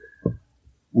California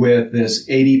with this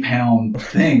 80-pound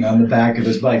thing on the back of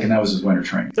his bike, and that was his winter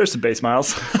training. There's some base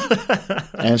miles.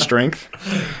 And strength.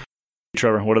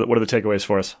 Trevor, what are the takeaways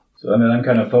for us? So, I'm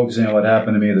kind of focusing on what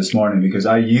happened to me this morning, because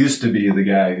I used to be the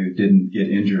guy who didn't get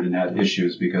injured and had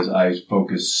issues because I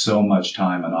focused so much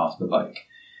time on off the bike.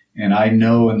 And I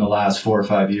know in the last 4 or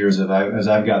 5 years, as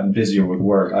I've gotten busier with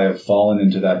work, I have fallen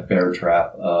into that bear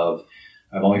trap of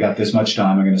I've only got this much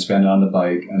time I'm going to spend on the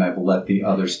bike, and I've let the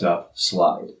other stuff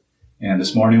slide. And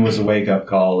this morning was a wake-up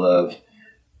call of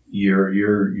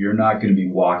you're not going to be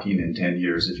walking in 10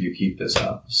 years if you keep this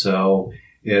up. So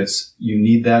you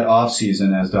need that off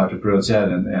season, as Dr. Pruitt said,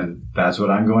 and that's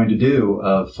what I'm going to do,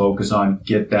 focus on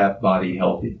get that body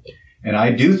healthy. And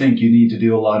I do think you need to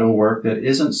do a lot of work that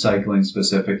isn't cycling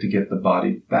specific to get the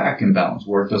body back in balance.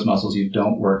 Work those muscles you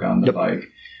don't work on the bike.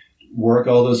 Work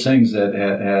all those things that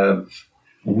have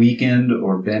weakened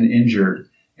or been injured.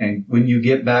 And when you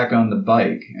get back on the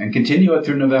bike, and continue it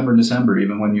through November and December,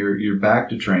 even when you're back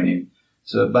to training,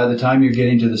 so by the time you're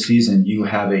getting to the season, you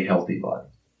have a healthy body.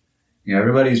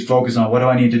 Everybody's focused on what do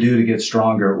I need to do to get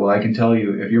stronger? Well, I can tell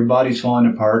you, if your body's falling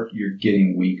apart, you're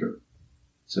getting weaker.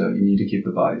 So you need to keep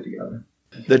the body together.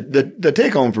 The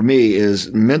take home for me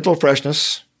is mental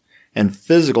freshness and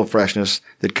physical freshness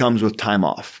that comes with time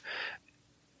off.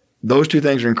 Those two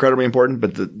things are incredibly important,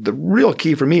 but the real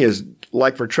key for me is,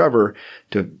 like for Trevor,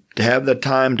 to have the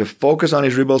time to focus on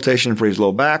his rehabilitation for his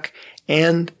low back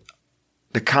and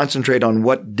to concentrate on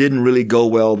what didn't really go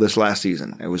well this last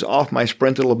season. I was off my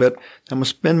sprint a little bit. I'm going to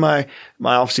spend my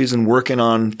off season working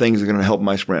on things that are going to help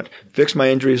my sprint, fix my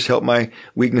injuries, help my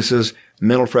weaknesses,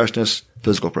 mental freshness,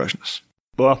 physical freshness.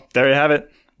 Well, there you have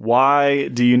it. Why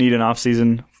do you need an off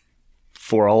season?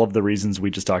 For all of the reasons we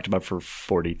just talked about for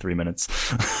 43 minutes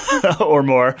or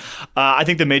more. I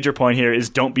think the major point here is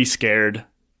don't be scared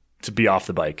to be off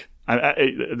the bike.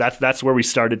 That's where we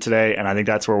started today, and I think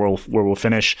that's where we'll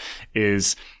finish.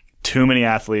 Is too many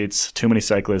athletes, too many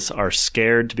cyclists are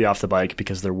scared to be off the bike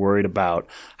because they're worried about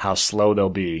how slow they'll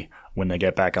be when they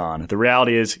get back on. The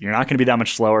reality is you're not going to be that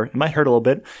much slower. It might hurt a little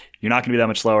bit. You're not going to be that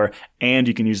much slower, and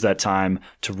you can use that time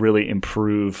to really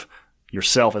improve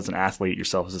yourself as an athlete,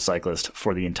 yourself as a cyclist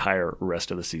for the entire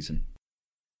rest of the season.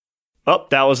 Oh,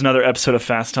 that was another episode of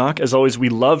Fast Talk. As always, we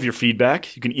love your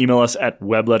feedback. You can email us at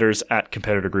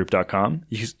webletters@competitorgroup.com.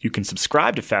 You can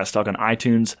subscribe to Fast Talk on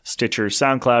iTunes, Stitcher,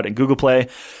 SoundCloud, and Google Play.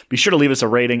 Be sure to leave us a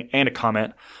rating and a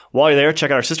comment. While you're there,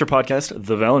 check out our sister podcast,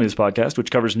 The VeloNews Podcast, which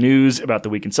covers news about the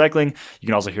week in cycling. You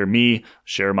can also hear me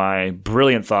share my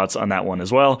brilliant thoughts on that one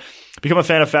as well. Become a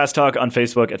fan of Fast Talk on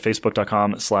Facebook at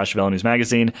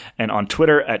facebook.com/VeloNewsMagazine and on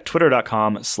Twitter at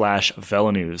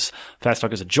twitter.com/VeloNews. Fast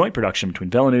Talk is a joint production between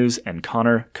VeloNews and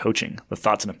Connor Coaching. The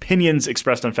thoughts and opinions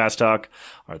expressed on Fast Talk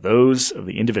are those of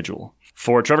the individual.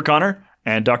 For Trevor Connor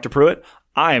and Dr. Pruitt,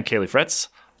 I am Kaylee Fretz.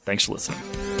 Thanks for listening.